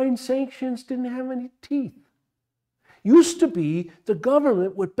divine sanctions didn't have any teeth. Used to be the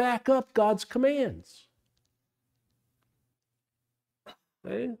government would back up God's commands.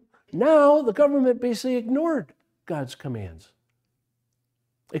 Okay? Now the government basically ignored God's commands,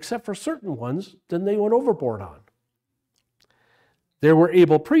 except for certain ones, then they went overboard on. There were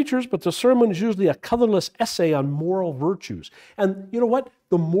able preachers, but the sermon is usually a colorless essay on moral virtues. And you know what?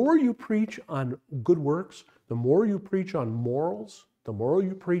 The more you preach on good works, the more you preach on morals, the more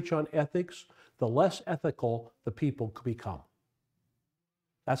you preach on ethics, the less ethical the people could become.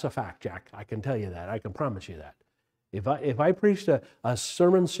 That's a fact, Jack. I can tell you that. I can promise you that. If I preached a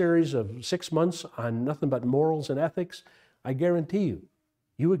sermon series of 6 months on nothing but morals and ethics, I guarantee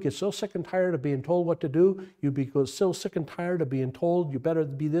you would get so sick and tired of being told what to do. You'd be so sick and tired of being told you better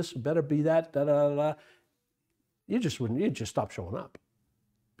be this, you better be that, da da da da. You'd just stop showing up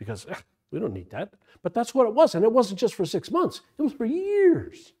because we don't need that. But that's what it was, and it wasn't just for 6 months. It was for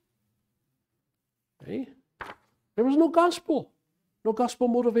years. Okay? There was no gospel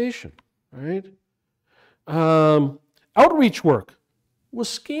motivation. Right? Outreach work was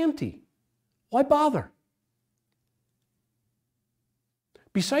scanty. Why bother?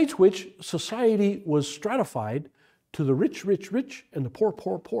 Besides which, society was stratified to the rich, and the poor,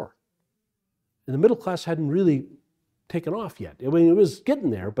 poor. And the middle class hadn't really taken off yet. It was getting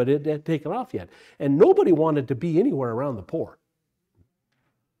there, but it hadn't taken off yet. And nobody wanted to be anywhere around the poor,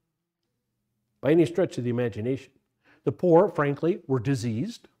 by any stretch of the imagination. The poor, frankly, were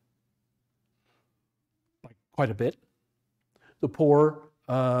diseased by quite a bit. The poor,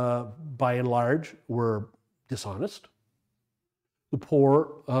 by and large, were dishonest. The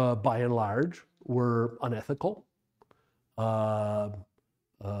poor, by and large, were unethical.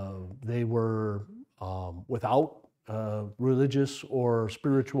 They were without religious or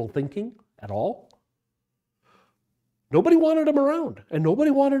spiritual thinking at all. Nobody wanted them around, and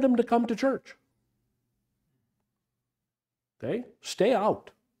nobody wanted them to come to church. Okay? Stay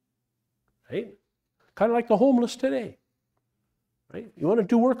out. Right? Kind of like the homeless today. Right? You want to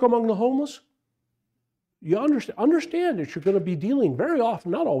do work among the homeless? You understand that you're going to be dealing very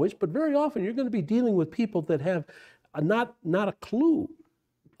often, not always, but very often you're going to be dealing with people that have not a clue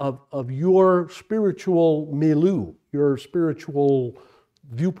of your spiritual milieu, your spiritual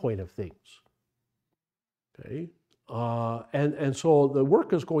viewpoint of things. Okay? And so the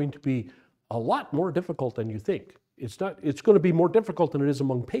work is going to be a lot more difficult than you think. It's going to be more difficult than it is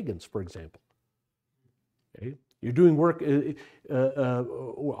among pagans, for example. Okay? You're doing work,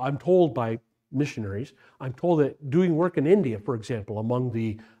 I'm told by missionaries, I'm told that doing work in India, for example, among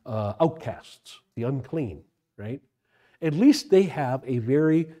the outcasts, the unclean, right? At least they have a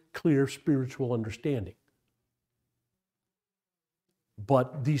very clear spiritual understanding.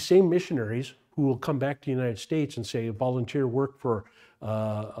 But these same missionaries who will come back to the United States and say volunteer work for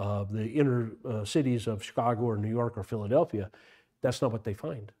the inner cities of Chicago or New York or Philadelphia, that's not what they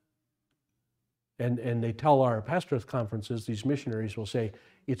find. And they tell our pastorate conferences, these missionaries will say,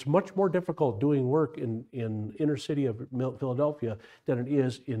 it's much more difficult doing work in inner city of Philadelphia than it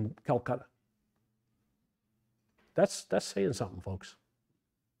is in Calcutta. That's saying something, folks.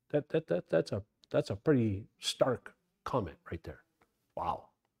 That's a pretty stark comment right there. Wow.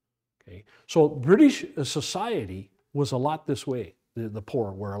 Okay. So British society was a lot this way. The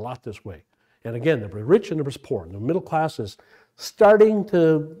poor were a lot this way. And again, there was rich and there was poor. And the middle class is starting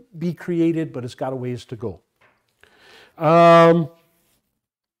to be created, but it's got a ways to go. The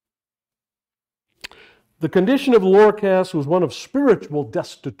condition of the lower caste was one of spiritual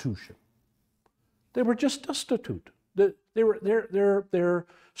destitution. They were just destitute. Their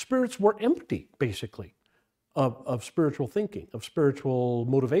spirits were empty, basically, of spiritual thinking, of spiritual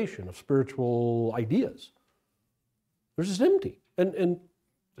motivation, of spiritual ideas. They're just empty. And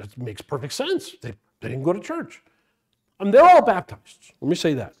that makes perfect sense. They didn't go to church. And they're all baptized. Let me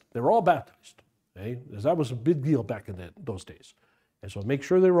say that. They were all baptized. Okay? Because that was a big deal back in those days. And so make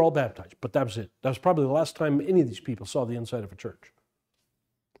sure they were all baptized. But that was it. That was probably the last time any of these people saw the inside of a church.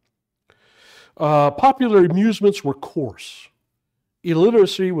 Popular amusements were coarse.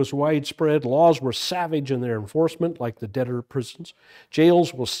 Illiteracy was widespread. Laws were savage in their enforcement, like the debtor prisons.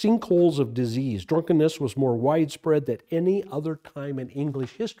 Jails were sinkholes of disease. Drunkenness was more widespread than any other time in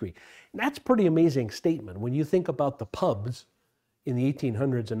English history. And that's a pretty amazing statement when you think about the pubs in the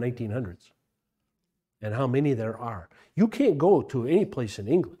 1800s and 1900s and how many there are. You can't go to any place in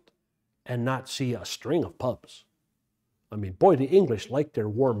England and not see a string of pubs. I mean, boy, the English like their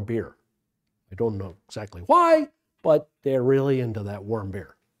warm beer. I don't know exactly why, but they're really into that warm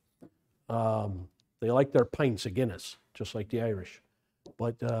beer. They like their pints of Guinness, just like the Irish.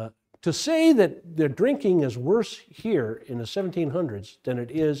 But to say that their drinking is worse here in the 1700s than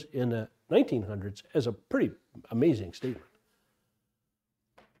it is in the 1900s is a pretty amazing statement.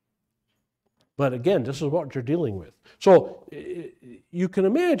 But again, this is what you're dealing with. So you can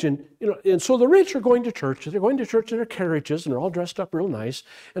imagine, and so the rich are going to church. They're going to church in their carriages, and they're all dressed up real nice.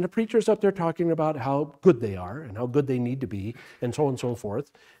 And the preacher's up there talking about how good they are and how good they need to be, and so on and so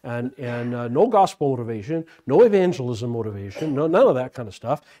forth. And no gospel motivation, no evangelism motivation, none of that kind of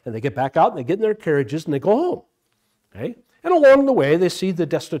stuff. And they get back out and they get in their carriages and they go home. Okay? And along the way, they see the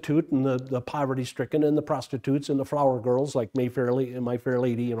destitute and the poverty-stricken and the prostitutes and the flower girls like My Fair Lady,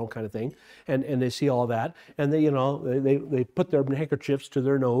 kind of thing. And they see all that. And they put their handkerchiefs to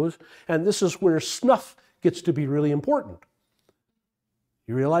their nose. And this is where snuff gets to be really important.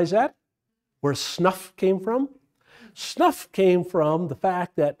 You realize that? Where snuff came from? Snuff came from the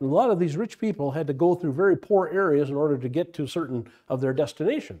fact that a lot of these rich people had to go through very poor areas in order to get to certain of their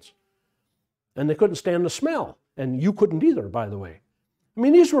destinations. And they couldn't stand the smell. And you couldn't either, by the way. I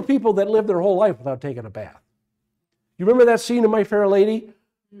mean, these were people that lived their whole life without taking a bath. You remember that scene in My Fair Lady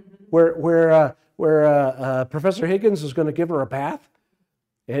where Professor Higgins is going to give her a bath?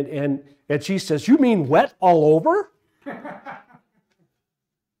 And she says, "You mean wet all over?"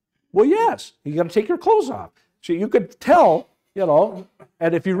 Well, yes. You got to take your clothes off. So you could tell,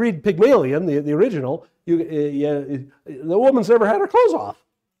 and if you read Pygmalion, the original, the woman's never had her clothes off.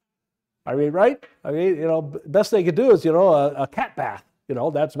 I mean, right? I mean, best they could do is, a cat bath.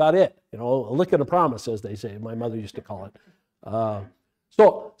 That's about it. A lick and a promise, as they say. My mother used to call it.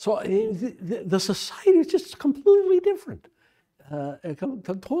 So the society is just completely different.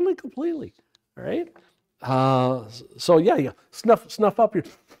 Completely. All right? So yeah, you snuff up your.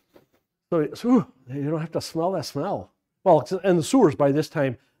 So you don't have to smell that smell. Well, and the sewers by this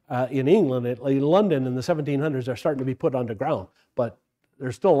time in England, in London in the 1700s, are starting to be put underground. But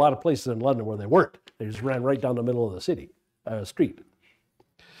there's still a lot of places in London where they weren't. They just ran right down the middle of the street.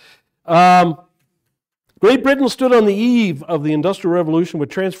 Great Britain stood on the eve of the Industrial Revolution,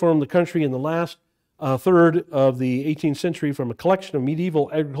 which transformed the country in the last third of the 18th century from a collection of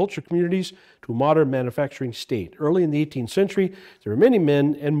medieval agricultural communities to a modern manufacturing state. Early in the 18th century, there were many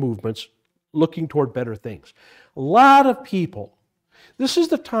men and movements looking toward better things. A lot of people. This is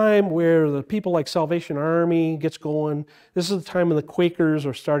the time where the people like Salvation Army gets going. This is the time when the Quakers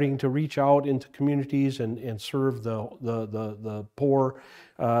are starting to reach out into communities and serve the poor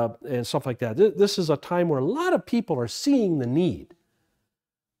and stuff like that. This is a time where a lot of people are seeing the need,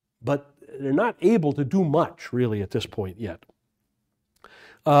 but they're not able to do much really at this point yet.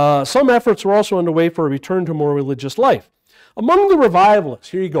 Some efforts were also underway for a return to more religious life. Among the revivalists,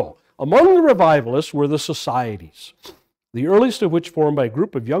 here you go. Among the revivalists were the societies, the earliest of which formed by a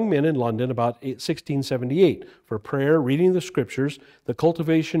group of young men in London about 1678 for prayer, reading the scriptures, the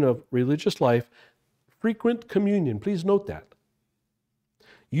cultivation of religious life, frequent communion. Please note that.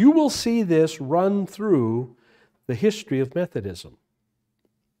 You will see this run through the history of Methodism.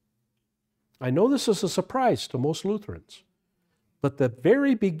 I know this is a surprise to most Lutherans, but the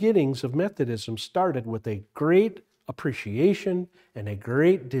very beginnings of Methodism started with a great appreciation and a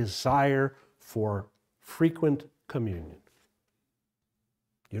great desire for frequent communion.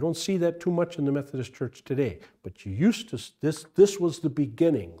 You don't see that too much in the Methodist Church today, but you used to. This was the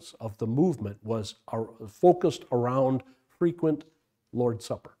beginnings of the movement, was focused around frequent Lord's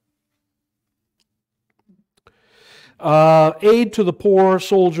Supper. Aid to the poor,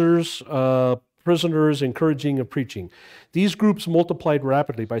 soldiers, prisoners, encouraging of preaching. These groups multiplied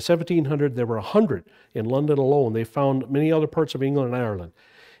rapidly. By 1700, there were 100 in London alone. They found many other parts of England and Ireland.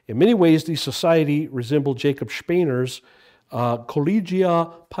 In many ways, the society resembled Jacob Speiner's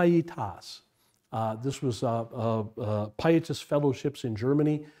Collegia Pietas. This was pietist fellowships in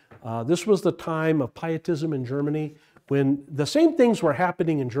Germany. This was the time of pietism in Germany, when the same things were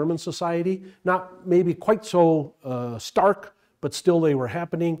happening in German society, not maybe quite so stark, but still they were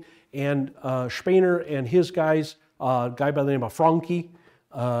happening. And Spener and his guys, a guy by the name of Franke,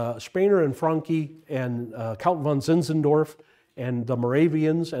 Spener and Franke and Count von Zinzendorf and the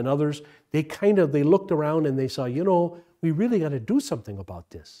Moravians and others, they looked around and they saw, we really got to do something about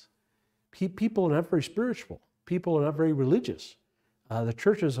this. People are not very spiritual. People are not very religious. The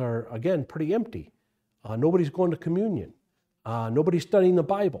churches are, again, pretty empty. Nobody's going to communion. Nobody's studying the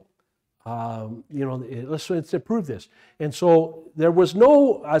Bible. Let's prove this. And so there was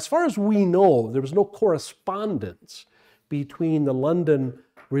no, as far as we know, there was no correspondence between the London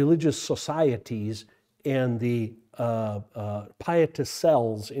religious societies and the pietist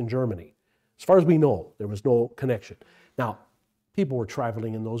cells in Germany. As far as we know, there was no connection. Now, people were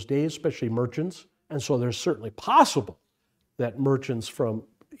traveling in those days, especially merchants, and so there's certainly possible that merchants from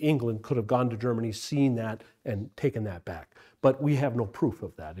England could have gone to Germany, seen that, and taken that back. But we have no proof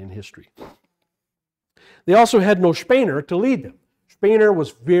of that in history. They also had no Spener to lead them. Spener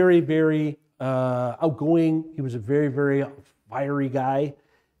was very, very outgoing. He was a very, very fiery guy.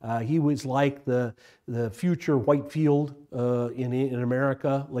 He was like the future Whitefield in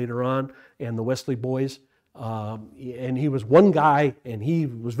America later on, and the Wesley boys. And he was one guy, and he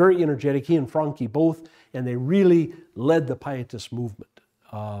was very energetic, he and Franke both, and they really led the Pietist movement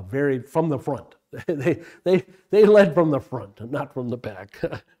from the front. they led from the front, not from the back.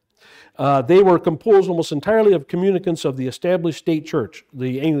 They were composed almost entirely of communicants of the established state church,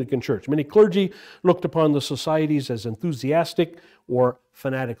 the Anglican Church. Many clergy looked upon the societies as enthusiastic or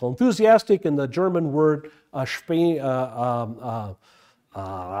fanatical. Enthusiastic in the German word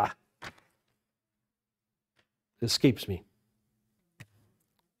escapes me.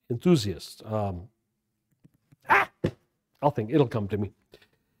 Enthusiasts. I'll think, it'll come to me.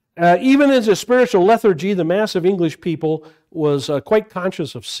 Even as a spiritual lethargy, the mass of English people was quite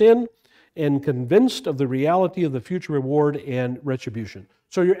conscious of sin and convinced of the reality of the future reward and retribution.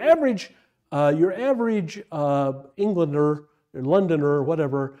 So your average Englander, or Londoner, or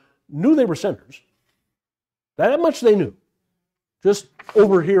whatever, knew they were sinners. That much they knew. Just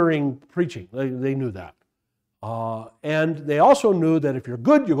overhearing preaching, they knew that. And they also knew that if you're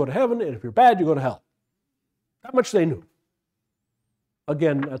good, you go to heaven, and if you're bad, you go to hell. That much they knew.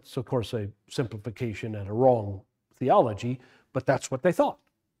 Again, that's, of course, a simplification and a wrong theology, but that's what they thought.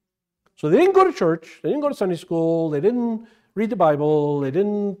 So they didn't go to church, they didn't go to Sunday school, they didn't read the Bible, they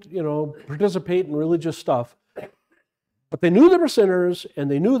didn't, participate in religious stuff, but they knew they were sinners, and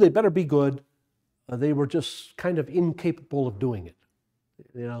they knew they better be good they were just kind of incapable of doing it.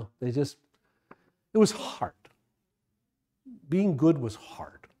 You know, it was hard. Being good was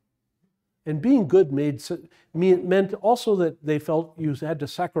hard. And being good meant also that they felt you had to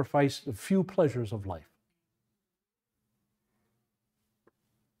sacrifice a few pleasures of life,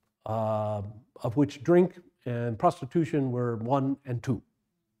 of which drink and prostitution were 1 and 2,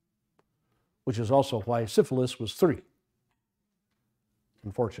 which is also why syphilis was 3,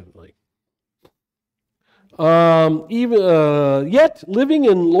 unfortunately. Yet, living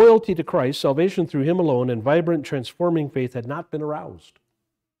in loyalty to Christ, salvation through Him alone, and vibrant, transforming faith had not been aroused.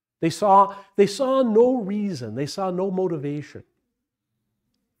 They saw no reason, they saw no motivation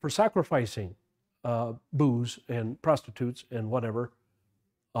for sacrificing booze and prostitutes and whatever.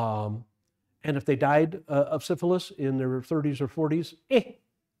 And if they died of syphilis in their 30s or 40s, they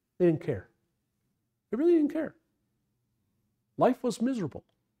didn't care. They really didn't care. Life was miserable.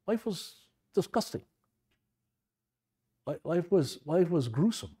 Life was disgusting. Life was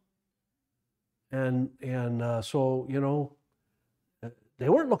gruesome. And so, you know, they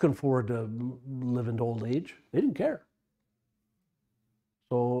weren't looking forward to living to old age. They didn't care.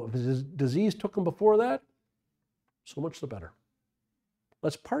 So if his disease took them before that, so much the better.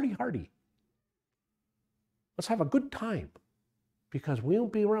 Let's party hardy. Let's have a good time, because we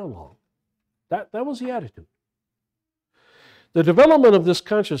won't be around long. That was the attitude. The development of this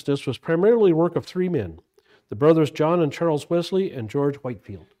consciousness was primarily the work of 3 men, the brothers John and Charles Wesley and George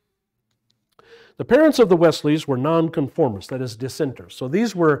Whitefield. The parents of the Wesleys were nonconformists, that is, dissenters. So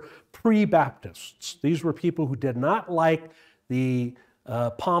these were pre-Baptists. These were people who did not like the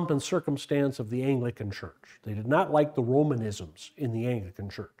pomp and circumstance of the Anglican Church. They did not like the Romanisms in the Anglican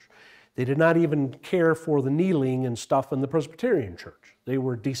Church. They did not even care for the kneeling and stuff in the Presbyterian Church. They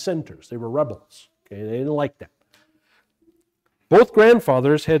were dissenters. They were rebels. Okay? They didn't like that. Both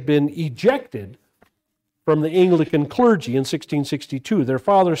grandfathers had been ejected from the Anglican clergy in 1662. Their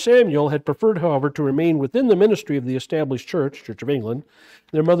father Samuel had preferred, however, to remain within the ministry of the established church, Church of England.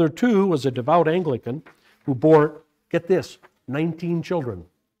 Their mother, too, was a devout Anglican who bore, get this, 19 children.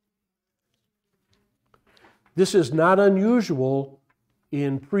 This is not unusual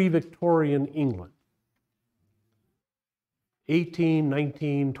in pre-Victorian England. 18,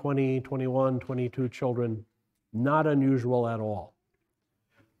 19, 20, 21, 22 children, not unusual at all.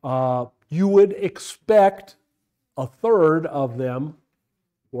 You would expect a third of them,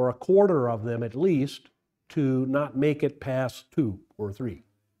 or a quarter of them at least, to not make it past 2 or 3.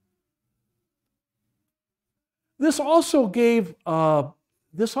 This also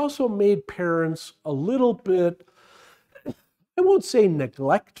made parents a little bit, I won't say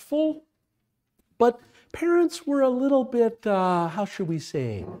neglectful, but parents were a little bit, how should we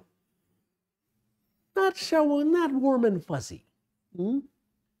say, not warm and fuzzy.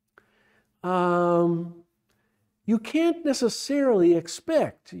 You can't necessarily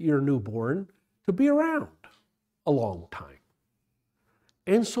expect your newborn to be around a long time.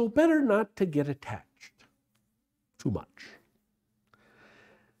 And so better not to get attached too much.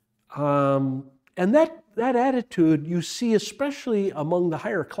 And that attitude you see especially among the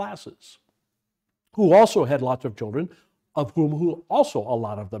higher classes, who also had lots of children, of whom also a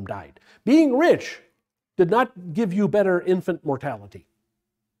lot of them died. Being rich did not give you better infant mortality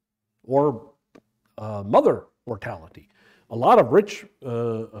or mother mortality. A lot of rich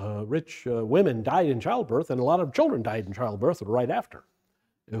women died in childbirth, and a lot of children died in childbirth right after,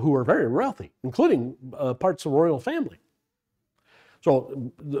 who were very wealthy, including parts of the royal family.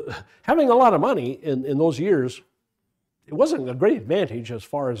 So having a lot of money in those years, it wasn't a great advantage as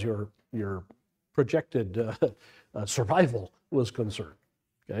far as your projected survival was concerned.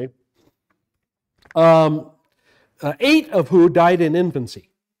 Okay, 8 of who died in infancy.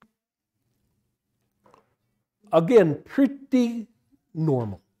 Again, pretty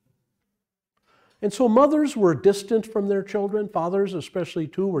normal. And so mothers were distant from their children. Fathers, especially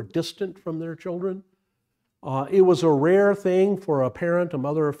too, were distant from their children. It was a rare thing for a parent, a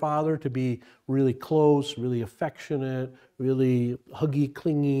mother or father, to be really close, really affectionate, really huggy,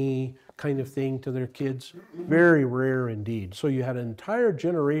 clingy kind of thing to their kids. Very rare indeed. So you had an entire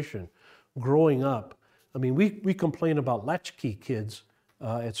generation growing up. I mean, we complain about latchkey kids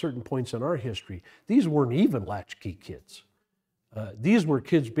at certain points in our history. These weren't even latchkey kids. These were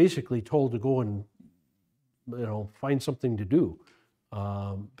kids basically told to go and, find something to do.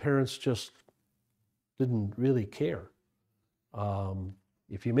 Parents just didn't really care.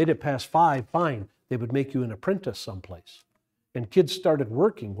 If you made it past 5, fine. They would make you an apprentice someplace. And kids started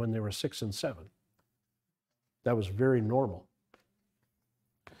working when they were 6 and 7. That was very normal.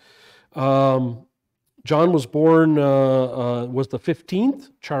 John was born, was the 15th.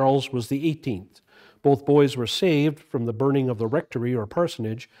 Charles was the 18th. Both boys were saved from the burning of the rectory or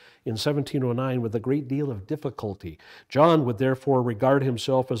parsonage in 1709 with a great deal of difficulty. John would therefore regard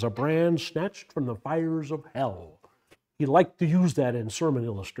himself as a brand snatched from the fires of hell. He liked to use that in sermon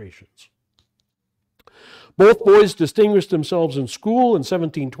illustrations. Both boys distinguished themselves in school. In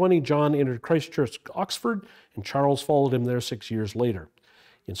 1720, John entered Christ Church, Oxford, and Charles followed him there 6 years later.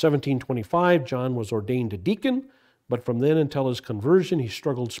 In 1725, John was ordained a deacon, but from then until his conversion, he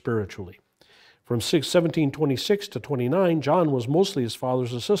struggled spiritually. From 1726 to 29, John was mostly his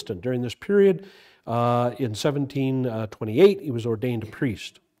father's assistant. During this period, in 1728, he was ordained a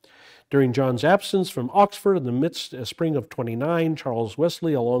priest. During John's absence from Oxford in the spring of 29, Charles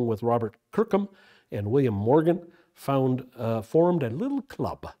Wesley, along with Robert Kirkham and William Morgan, formed a little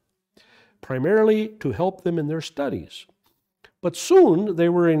club, primarily to help them in their studies. But soon they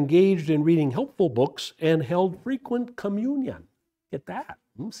were engaged in reading helpful books and held frequent communion. Get that?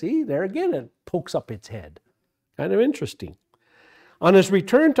 See, there again it pokes up its head. Kind of interesting. On his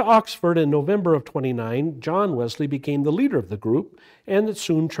return to Oxford in November of 29, John Wesley became the leader of the group, and it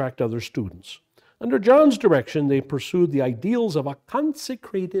soon tracked other students. Under John's direction, they pursued the ideals of a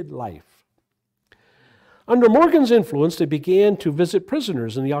consecrated life. Under Morgan's influence, they began to visit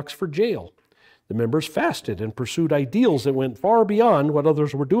prisoners in the Oxford jail. The members fasted and pursued ideals that went far beyond what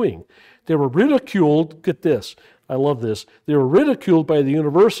others were doing. They were ridiculed, get this, I love this, they were ridiculed by the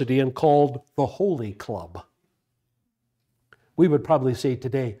university and called the Holy Club. We would probably say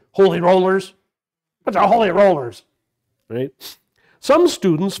today, holy rollers. What's a holy rollers? Right? Some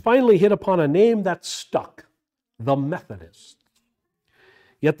students finally hit upon a name that stuck, the Methodists.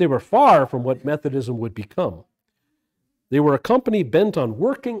 Yet they were far from what Methodism would become. They were a company bent on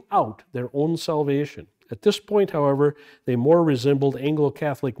working out their own salvation. At this point, however, they more resembled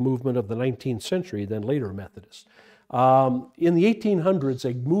Anglo-Catholic movement of the 19th century than later Methodists. In the 1800s,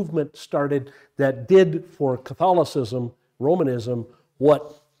 a movement started that did for Catholicism, Romanism,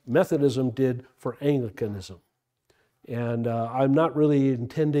 what Methodism did for Anglicanism. And I'm not really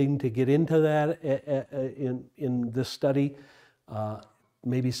intending to get into that in this study.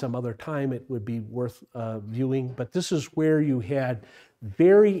 Maybe some other time it would be worth viewing. But this is where you had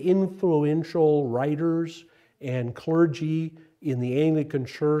very influential writers and clergy in the Anglican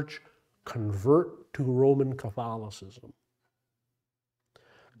Church convert to Roman Catholicism.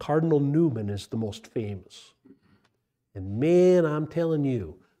 Cardinal Newman is the most famous. And man, I'm telling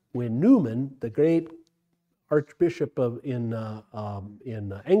you, when Newman, the great Archbishop in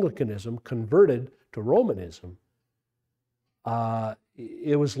Anglicanism, converted to Romanism,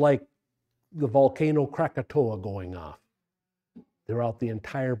 it was like the volcano Krakatoa going off throughout the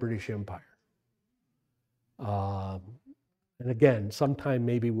entire British Empire. And again, sometime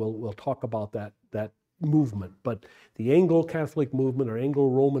maybe we'll talk about that movement. But the Anglo-Catholic movement or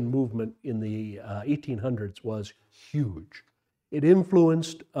Anglo-Roman movement in the 1800s was huge. It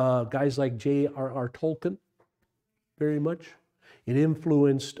influenced guys like J.R.R. Tolkien very much. It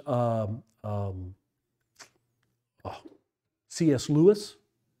influenced C.S. Lewis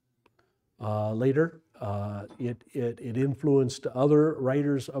later. It influenced other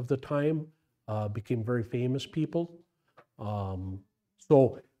writers of the time, became very famous people.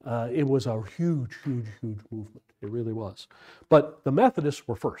 So it was a huge, huge, huge movement. It really was. But the Methodists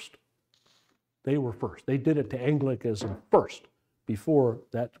were first. They were first. They did it to Anglicanism first before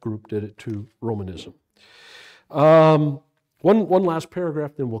that group did it to Romanism. One last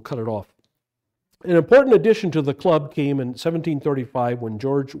paragraph, then we'll cut it off. An important addition to the club came in 1735 when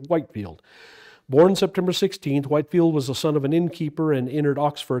George Whitefield, born September 16th, Whitefield was the son of an innkeeper and entered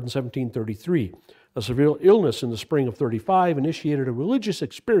Oxford in 1733. A severe illness in the spring of 35 initiated a religious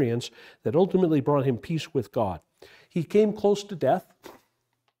experience that ultimately brought him peace with God. He came close to death.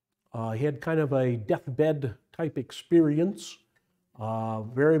 He had kind of a deathbed type experience,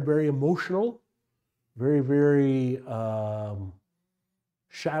 very, very emotional, very, very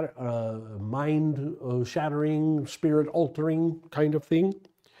mind-shattering, spirit-altering kind of thing.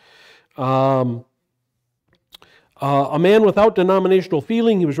 A man without denominational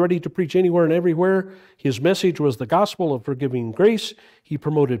feeling, he was ready to preach anywhere and everywhere. His message was the gospel of forgiving grace. He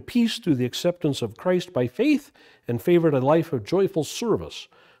promoted peace through the acceptance of Christ by faith and favored a life of joyful service.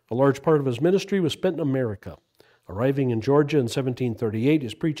 A large part of his ministry was spent in America. Arriving in Georgia in 1738,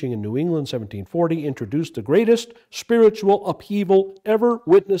 his preaching in New England in 1740 introduced the greatest spiritual upheaval ever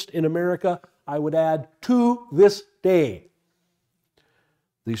witnessed in America, I would add, to this day.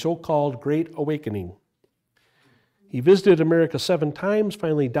 The so-called Great Awakening. He visited America 7 times,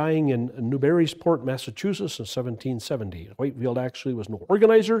 finally dying in Newburyport, Massachusetts in 1770. Whitefield actually was no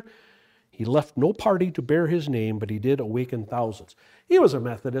organizer. He left no party to bear his name, but he did awaken thousands. He was a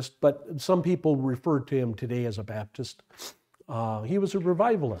Methodist, but some people refer to him today as a Baptist. He was a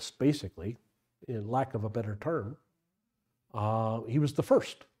revivalist, basically, in lack of a better term. He was the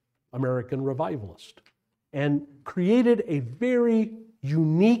first American revivalist and created a very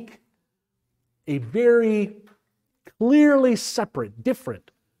unique, a very clearly separate,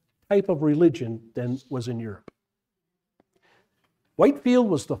 different type of religion than was in Europe. Whitefield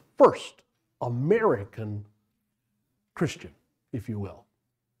was the first American Christian, if you will.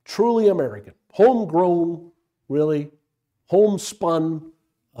 Truly American. Homegrown, really. Homespun.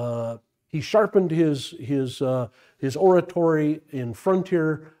 He sharpened his oratory in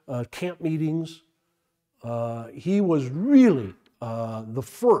frontier camp meetings. He was really the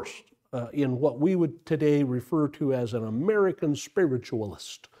first in what we would today refer to as an American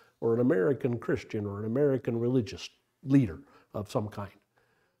spiritualist, or an American Christian, or an American religious leader of some kind.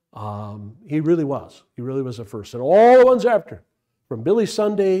 He really was. He really was the first. And all the ones after, from Billy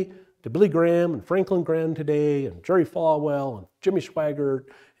Sunday to Billy Graham and Franklin Graham today, and Jerry Falwell and Jimmy Swaggart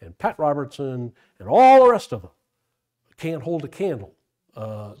and Pat Robertson and all the rest of them, can't hold a candle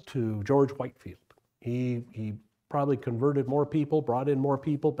to George Whitefield. He probably converted more people, brought in more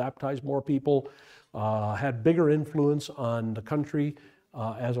people, baptized more people, had bigger influence on the country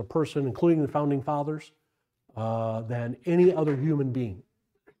as a person, including the founding fathers, than any other human being.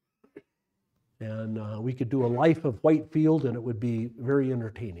 And we could do a life of Whitefield and it would be very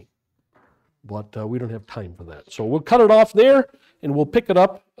entertaining. But we don't have time for that. So we'll cut it off there and we'll pick it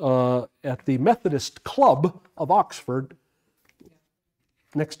up at the Methodist Club of Oxford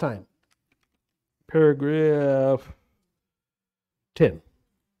next time. Paragraph 10.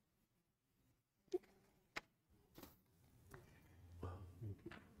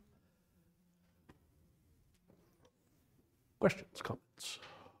 Questions, comments?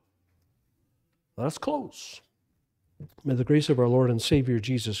 Let us close. May the grace of our Lord and Savior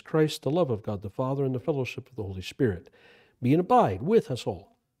Jesus Christ, the love of God the Father, and the fellowship of the Holy Spirit be and abide with us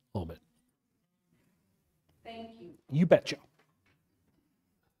all. Amen. Thank you. You betcha.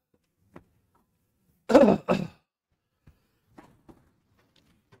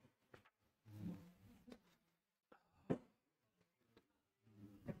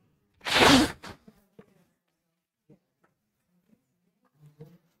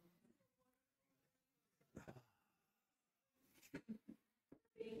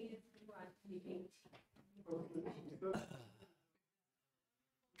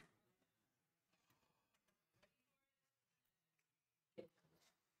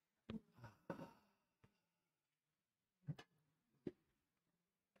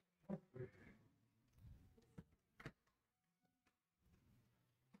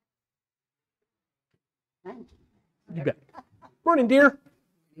 You bet. Morning, dear.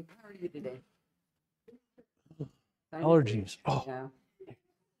 How are you today? Allergies. Oh, Yeah.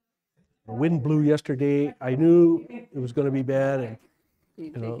 the wind blew yesterday. I knew it was going to be bad. And, Do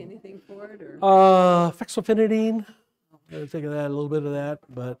you know. take anything for it, or? Fexofenadine. I take that, a little bit of that,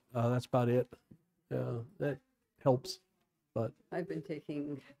 but that's about it. That helps. But I've been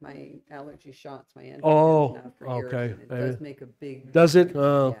taking my allergy shots, my antigens Oh, now for years, okay. and it does make a big. does it?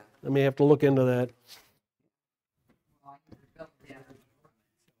 Yeah. I may have to look into that.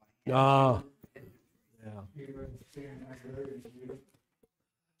 Ah, yeah.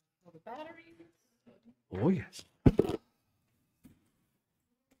 Oh, yes.